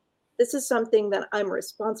 wait, this is something that I'm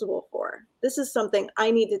responsible for. This is something I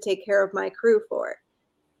need to take care of my crew for.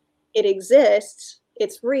 It exists,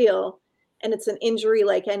 it's real, and it's an injury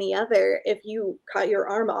like any other. If you cut your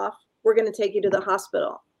arm off, we're going to take you to the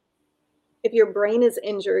hospital. If your brain is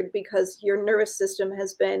injured because your nervous system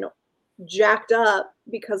has been jacked up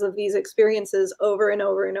because of these experiences over and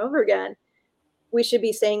over and over again, we should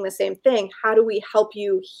be saying the same thing. How do we help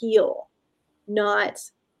you heal? Not,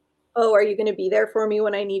 oh, are you going to be there for me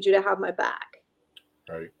when I need you to have my back?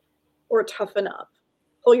 Right. Or toughen up,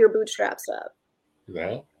 pull your bootstraps up.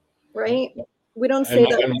 That. Right? We don't say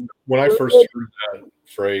that. And when I first heard that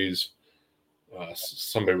phrase,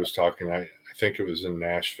 somebody was talking. I think it was in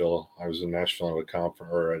Nashville. I was in Nashville at a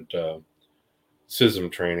conference or at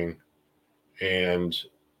CISM training, and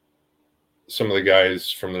some of the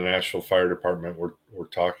guys from the Nashville Fire Department were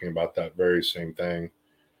talking about that very same thing,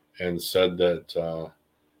 and said that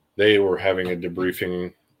they were having a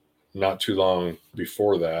debriefing not too long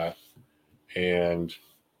before that, and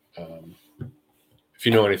if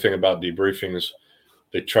you know anything about debriefings,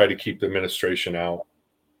 they try to keep the administration out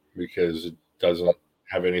because it doesn't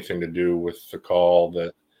have anything to do with the call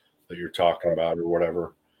that you're talking about or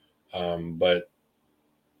whatever. But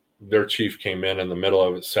their chief came in the middle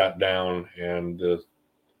of it, sat down, and the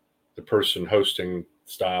person hosting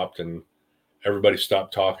stopped, and everybody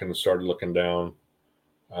stopped talking and started looking down.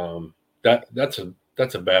 That's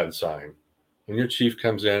a bad sign. When your chief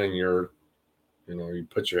comes in and you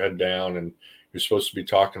put your head down and you're supposed to be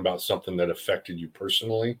talking about something that affected you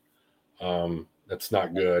personally, that's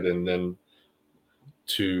not good. And then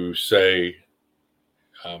to say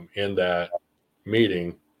in that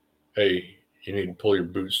meeting, hey, you need to pull your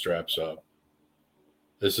bootstraps up.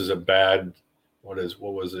 This is a bad, what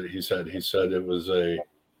was it? He said he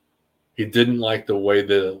didn't like the way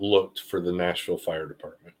that it looked for the Nashville Fire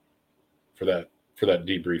Department for that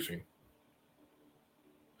debriefing.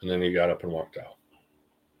 And then he got up and walked out.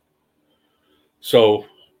 So,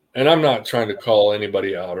 and I'm not trying to call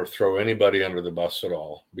anybody out or throw anybody under the bus at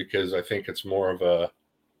all, because I think it's more of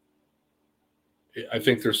I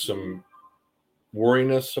think there's some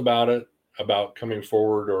worriness about it, about coming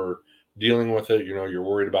forward or dealing with it. You're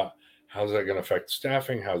worried about how's that going to affect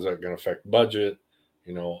staffing? How's that going to affect budget?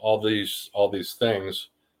 All these things,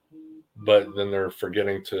 but then they're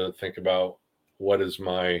forgetting to think about, what is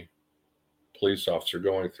my police officer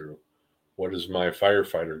going through? What is my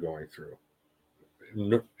firefighter going through?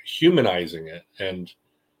 Humanizing it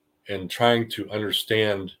and trying to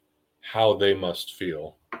understand how they must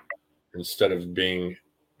feel instead of being,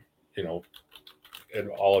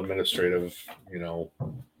 all administrative, you know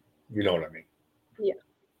what I mean? Yeah.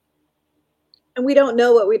 And we don't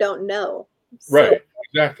know what we don't know. So right.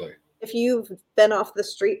 Exactly. If you've been off the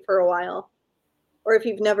street for a while, or if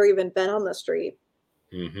you've never even been on the street,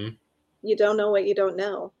 you don't know what you don't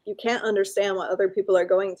know. You can't understand what other people are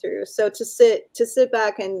going through. So to sit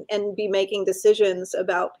back and be making decisions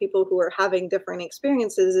about people who are having different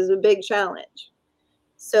experiences is a big challenge.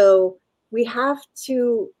 So we have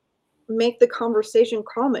to make the conversation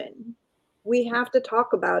common. We have to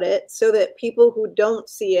talk about it so that people who don't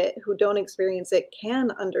see it, who don't experience it,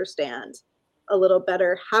 can understand a little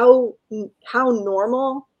better how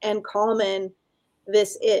normal and common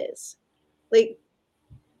this is. Like,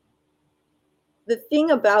 the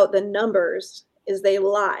thing about the numbers is they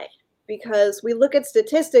lie, because we look at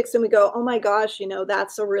statistics and we go, oh my gosh,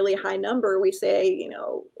 that's a really high number. We say,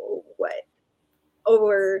 what,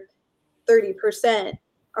 over 30%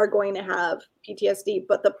 are going to have PTSD.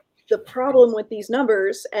 But the problem with these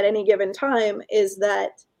numbers at any given time is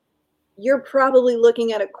that you're probably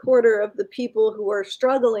looking at a quarter of the people who are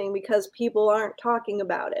struggling because people aren't talking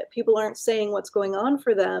about it. People aren't saying what's going on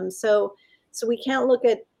for them. So we can't look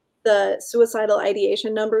at the suicidal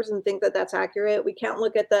ideation numbers and think that that's accurate. We can't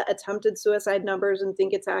look at the attempted suicide numbers and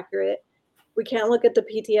think it's accurate. We can't look at the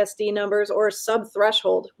PTSD numbers or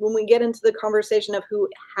sub-threshold. When we get into the conversation of who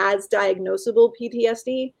has diagnosable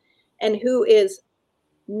PTSD and who is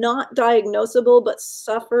not diagnosable but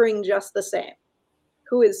suffering just the same,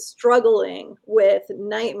 who is struggling with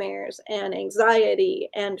nightmares and anxiety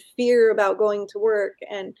and fear about going to work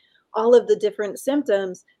and all of the different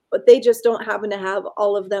symptoms, but they just don't happen to have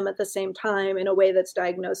all of them at the same time in a way that's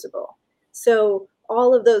diagnosable. So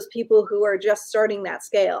all of those people who are just starting that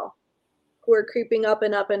scale, who are creeping up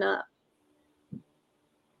and up and up,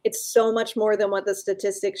 it's so much more than what the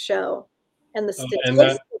statistics show. And the And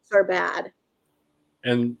that statistics are bad.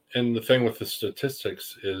 and the thing with the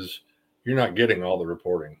statistics is you're not getting all the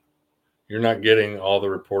reporting. You're not getting all the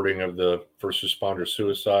reporting of the first responder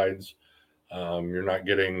suicides. You're not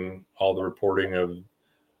getting all the reporting of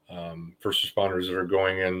first responders that are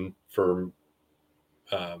going in for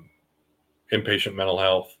inpatient mental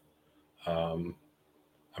health.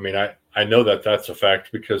 I mean, I know that that's a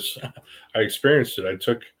fact because I experienced it. I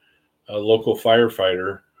took a local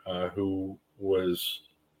firefighter who was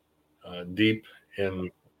deep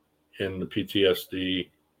in the PTSD,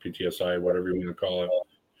 PTSI, whatever you want to call it.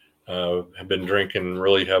 Had been drinking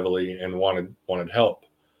really heavily and wanted help,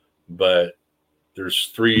 but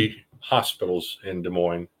there's 3 hospitals in Des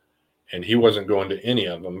Moines, and he wasn't going to any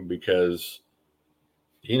of them because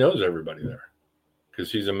he knows everybody there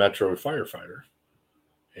because he's a Metro firefighter.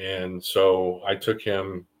 And so I took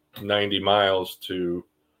him 90 miles to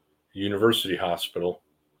University Hospital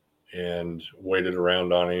and waited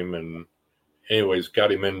around on him, and anyways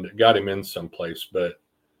got him in someplace. But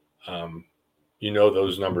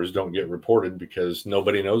those numbers don't get reported because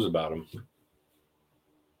nobody knows about them.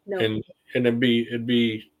 No. And it'd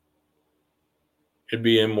be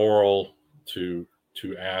immoral to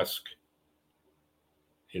ask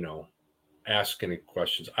any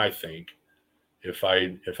questions. I think if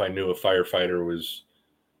I knew a firefighter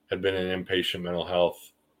had been in inpatient mental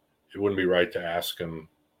health, it wouldn't be right to ask him,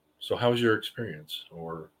 so how was your experience,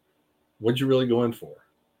 or what'd you really go in for,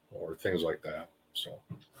 or things like that. So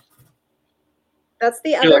that's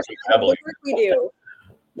the other side of the work we do.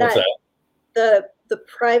 What's that? The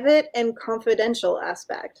private and confidential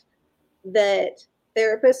aspect, that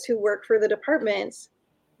therapists who work for the departments,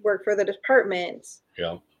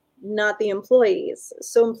 Yeah. not the employees.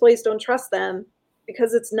 So employees don't trust them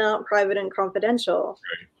because it's not private and confidential,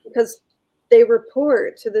 Right. because they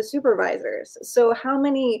report to the supervisors. So how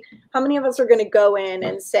many of us are going to go in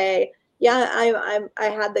and say, yeah, I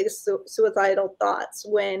had these suicidal thoughts,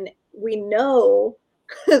 when we know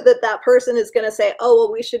that person is going to say, oh,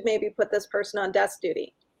 well, we should maybe put this person on desk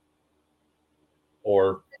duty,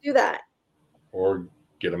 or do that, or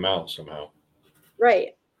get them out somehow.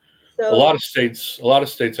 right? So a lot of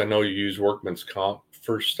states I know you use workman's comp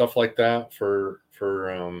for stuff like that, for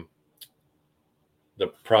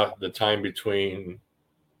the time between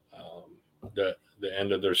the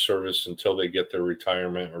end of their service until they get their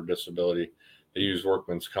retirement or disability. They use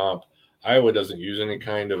workman's comp. Iowa doesn't use any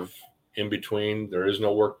kind of in between. There is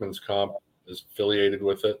no workman's comp is affiliated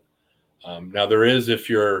with it. Now there is if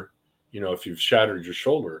you've shattered your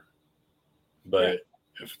shoulder, but right.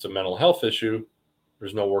 If it's a mental health issue,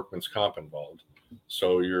 there's no workman's comp involved.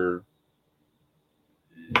 So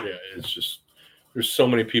it's just, there's so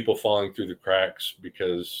many people falling through the cracks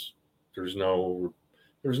because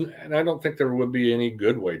and I don't think there would be any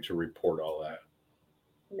good way to report all that.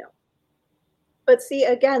 No. But see,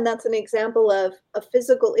 again, that's an example of a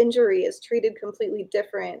physical injury is treated completely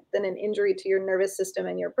different than an injury to your nervous system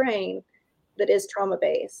and your brain that is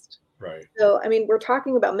trauma-based. Right. So, I mean, we're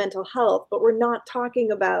talking about mental health, but we're not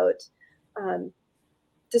talking about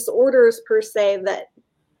disorders per se that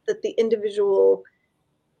the individual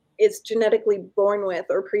is genetically born with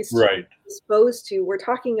or predisposed to. We're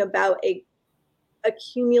talking about a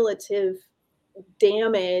cumulative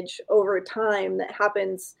damage over time that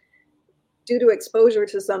happens due to exposure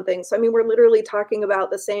to something. So, I mean, we're literally talking about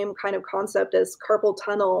the same kind of concept as carpal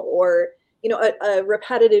tunnel or, a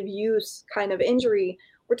repetitive use kind of injury.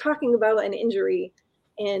 We're talking about an injury,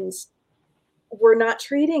 and we're not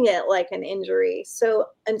treating it like an injury. So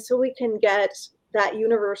until we can get that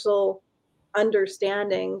universal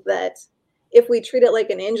understanding that if we treat it like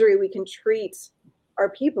an injury, we can treat our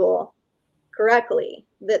people correctly,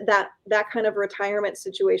 that kind of retirement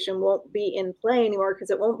situation won't be in play anymore, because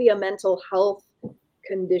it won't be a mental health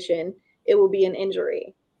condition. It will be an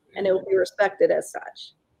injury, and it will be respected as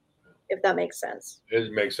such, if that makes sense.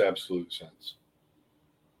 It makes absolute sense.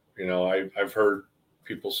 I've heard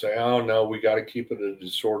people say, oh no, we got to keep it a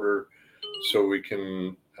disorder so we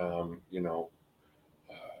can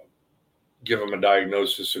give them a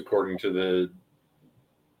diagnosis according to the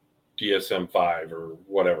DSM-5 or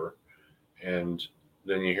whatever. And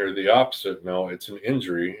then you hear the opposite. No, it's an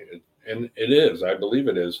injury. And it is. I believe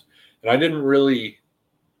it is. And I didn't really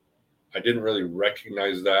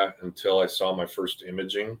recognize that until I saw my first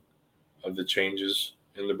imaging of the changes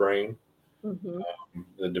in the brain, Mm-hmm.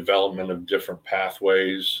 the development of different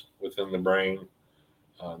pathways within the brain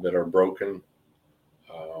that are broken.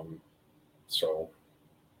 Um, so,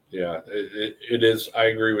 yeah, it is. I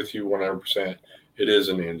agree with you 100%. It is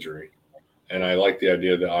an injury. And I like the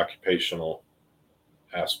idea of the occupational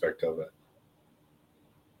aspect of it.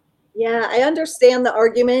 Yeah, I understand the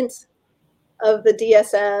argument of the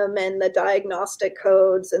DSM and the diagnostic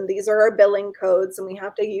codes, and these are our billing codes, and we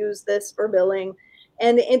have to use this for billing.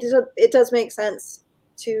 And it does make sense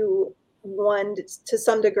to one to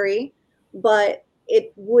some degree, but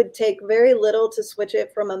it would take very little to switch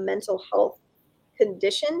it from a mental health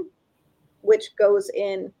condition, which goes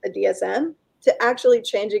in a DSM, to actually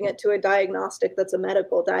changing it to a diagnostic that's a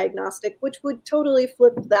medical diagnostic, which would totally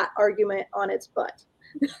flip that argument on its butt.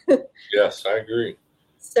 Yes, I agree.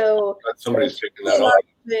 So Somebody's taking that an on.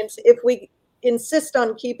 argument if we insist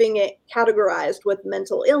on keeping it categorized with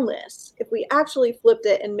mental illness. If we actually flipped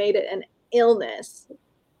it and made it an illness,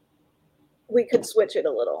 we could switch it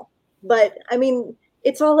a little. But I mean,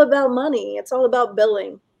 it's all about money. It's all about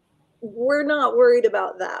billing. We're not worried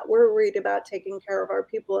about that. We're worried about taking care of our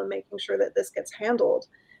people and making sure that this gets handled.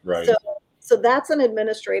 Right. So that's an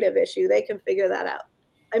administrative issue. They can figure that out.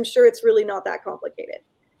 I'm sure it's really not that complicated.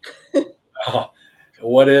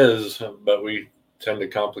 What is, but we tend to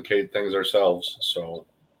complicate things ourselves. So,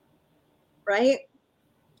 right?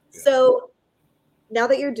 Yeah. So now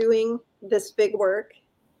that you're doing this big work,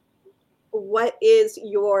 what's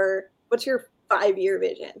your 5-year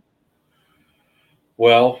vision?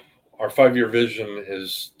 Well, our 5-year vision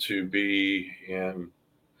is to be in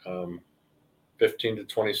 15 to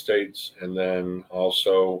 20 states, and then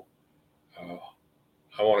also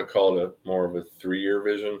I want to call it more of a 3-year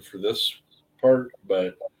vision for this part,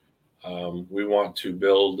 but we want to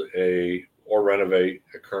build or renovate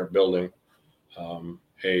a current building. I'm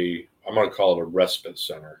going to call it a respite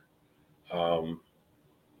center.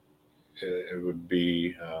 It would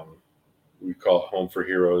be, we call it Home for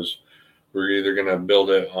Heroes. We're either going to build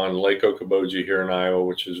it on Lake Okoboji here in Iowa,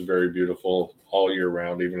 which is very beautiful all year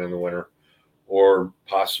round, even in the winter, or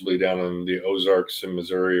possibly down in the Ozarks in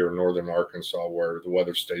Missouri or northern Arkansas where the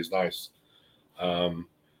weather stays nice.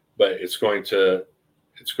 But it's going to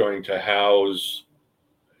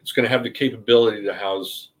have the capability to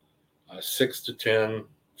house 6 to 10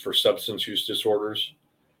 for substance use disorders.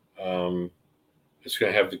 It's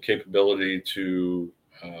going to have the capability to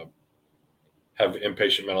have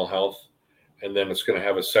inpatient mental health. And then it's going to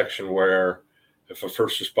have a section where if a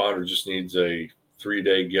first responder just needs a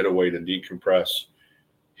 3-day getaway to decompress,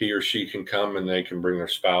 he or she can come and they can bring their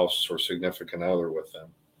spouse or significant other with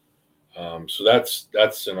them. So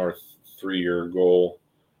that's in our 3-year goal.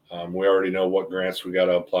 We already know what grants we got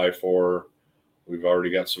to apply for. We've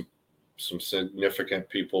already got some significant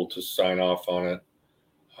people to sign off on it.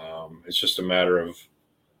 It's just a matter of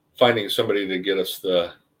finding somebody to get us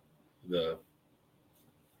the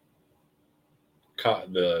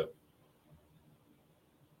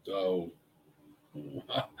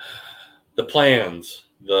plans,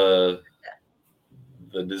 the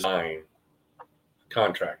design,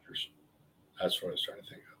 contractors. That's what I was trying to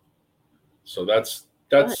think of. So that's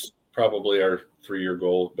probably our 3-year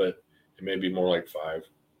goal, but it may be more like 5.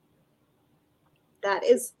 That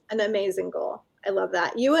is an amazing goal. I love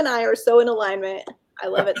that. You and I are so in alignment. I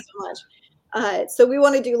love it so much. So we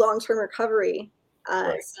want to do long-term recovery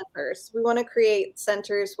centers. We want to create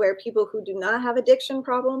centers where people who do not have addiction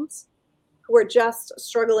problems, who are just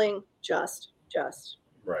struggling,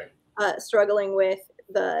 right, struggling with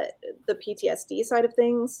the PTSD side of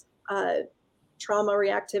things, trauma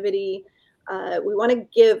reactivity. We want to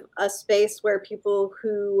give a space where people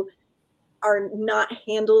who are not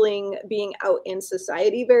handling being out in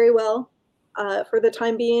society very well for the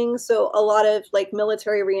time being. So a lot of like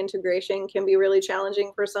military reintegration can be really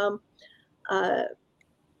challenging for some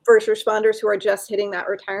first responders who are just hitting that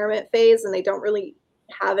retirement phase and they don't really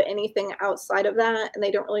have anything outside of that and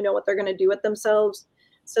they don't really know what they're going to do with themselves.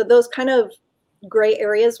 So those kind of gray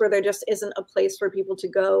areas where there just isn't a place for people to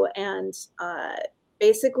go and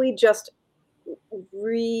basically just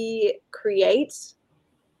recreate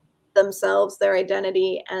themselves, their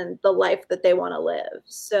identity, and the life that they want to live.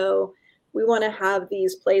 So we want to have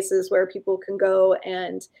these places where people can go,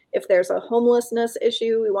 and if there's a homelessness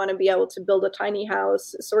issue, we want to be able to build a tiny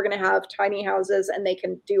house. So we're going to have tiny houses and they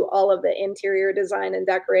can do all of the interior design and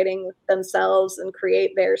decorating themselves and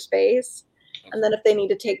create their space. And then if they need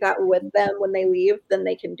to take that with them when they leave, then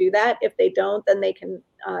they can do that. If they don't, then they can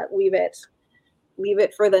leave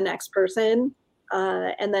it for the next person.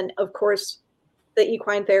 And then, of course, the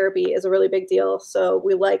equine therapy is a really big deal. So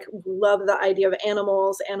we love the idea of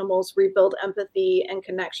animals. Animals rebuild empathy and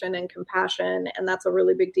connection and compassion, and that's a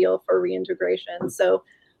really big deal for reintegration. So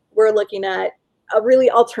we're looking at a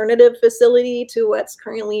really alternative facility to what's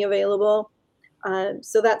currently available.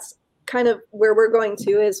 So that's kind of where we're going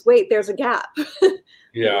to is, wait, there's a gap.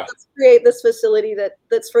 Yeah. Let's create this facility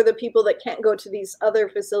that's for the people that can't go to these other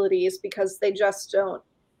facilities because they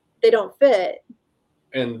don't fit.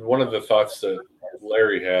 And one of the thoughts that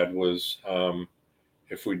Larry had was,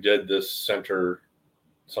 if we did this center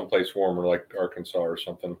someplace warmer like Arkansas or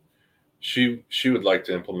something, she would like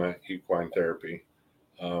to implement equine therapy.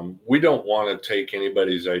 We don't want to take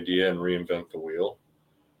anybody's idea and reinvent the wheel.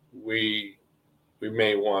 We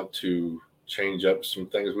may want to change up some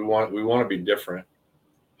things. We want to be different,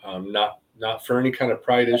 not for any kind of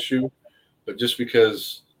pride issue, but just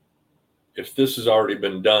because if this has already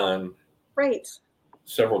been done Right.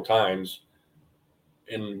 several times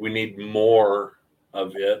and we need more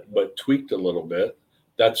of it but tweaked a little bit,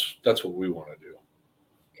 that's what we want to do.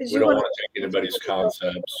 We don't want to take anybody's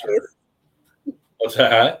concepts or what's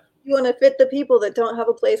that? You want to fit the people that don't have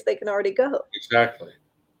a place they can already go. Exactly.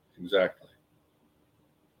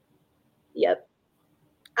 Yep.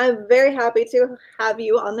 I'm very happy to have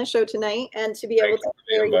you on the show tonight and to be able to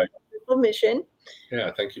share your wonderful mission.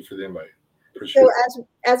 Yeah, thank you for the invite. Appreciate it.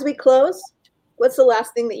 As we close, what's the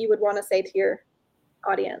last thing that you would want to say to your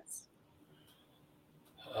audience?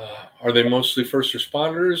 Are they mostly first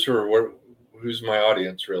responders, or who's my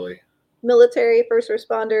audience really? Military, first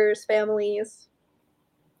responders, families.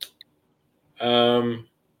 For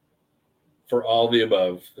all the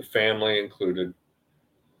above, the family included.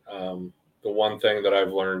 The one thing that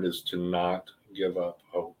I've learned is to not give up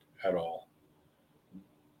hope at all.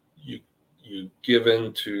 You give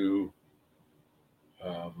into,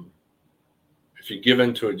 if you give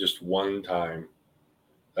into it just one time,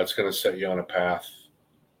 that's going to set you on a path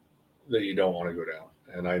that you don't want to go down.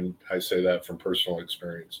 And I say that from personal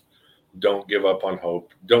experience. Don't give up on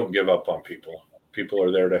hope. Don't give up on people. People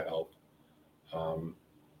are there to help.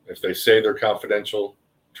 If they say they're confidential,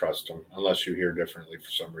 trust them, unless you hear differently for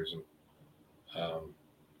some reason.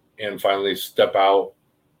 And finally, step out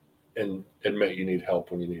and admit you need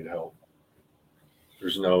help when you need help.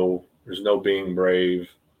 There's no being brave.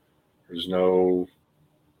 There's no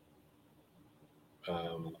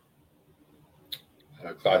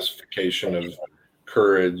classification of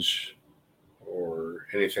courage or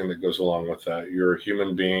anything that goes along with that. You're a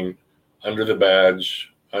human being under the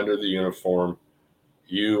badge, under the uniform.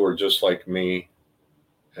 You are just like me,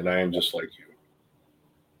 and I am just like you.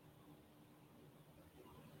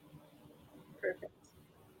 Perfect.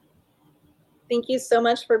 Thank you so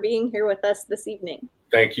much for being here with us this evening.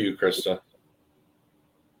 Thank you, Krista.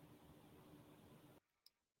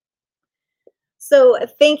 So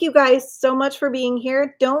thank you guys so much for being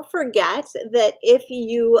here. Don't forget that if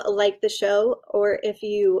you like the show or if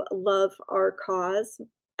you love our cause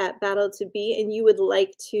at Battle to Be and you would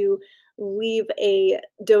like to leave a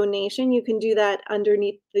donation, you can do that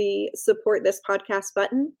underneath the support this podcast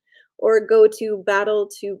button or go to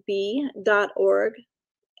battletobe.org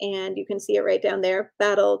and you can see it right down there,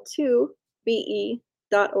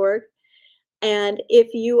 battle2be.org. And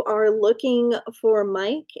if you are looking for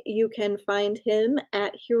Mike, you can find him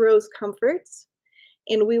at Heroes Comforts.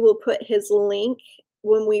 And we will put his link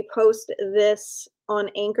when we post this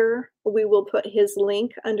on Anchor. We will put his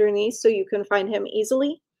link underneath so you can find him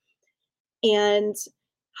easily. And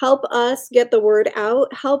help us get the word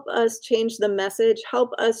out. Help us change the message.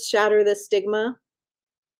 Help us shatter the stigma.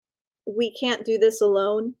 We can't do this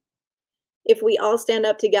alone. If we all stand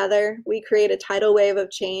up together, we create a tidal wave of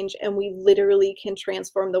change and we literally can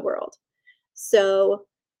transform the world. So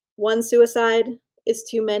one suicide is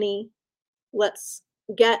too many. Let's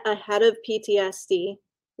get ahead of PTSD.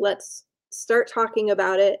 Let's start talking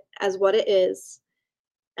about it as what it is.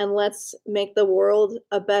 And let's make the world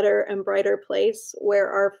a better and brighter place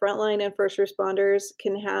where our frontline and first responders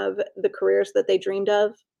can have the careers that they dreamed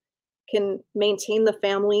of, can maintain the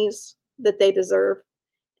families that they deserve,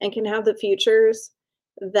 and can have the futures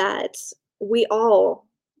that we all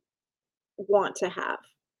want to have.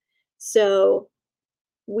 So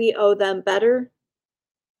we owe them better.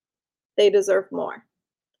 They deserve more.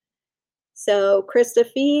 So Krista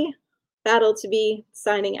Fee, Battle to Be,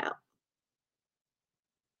 signing out.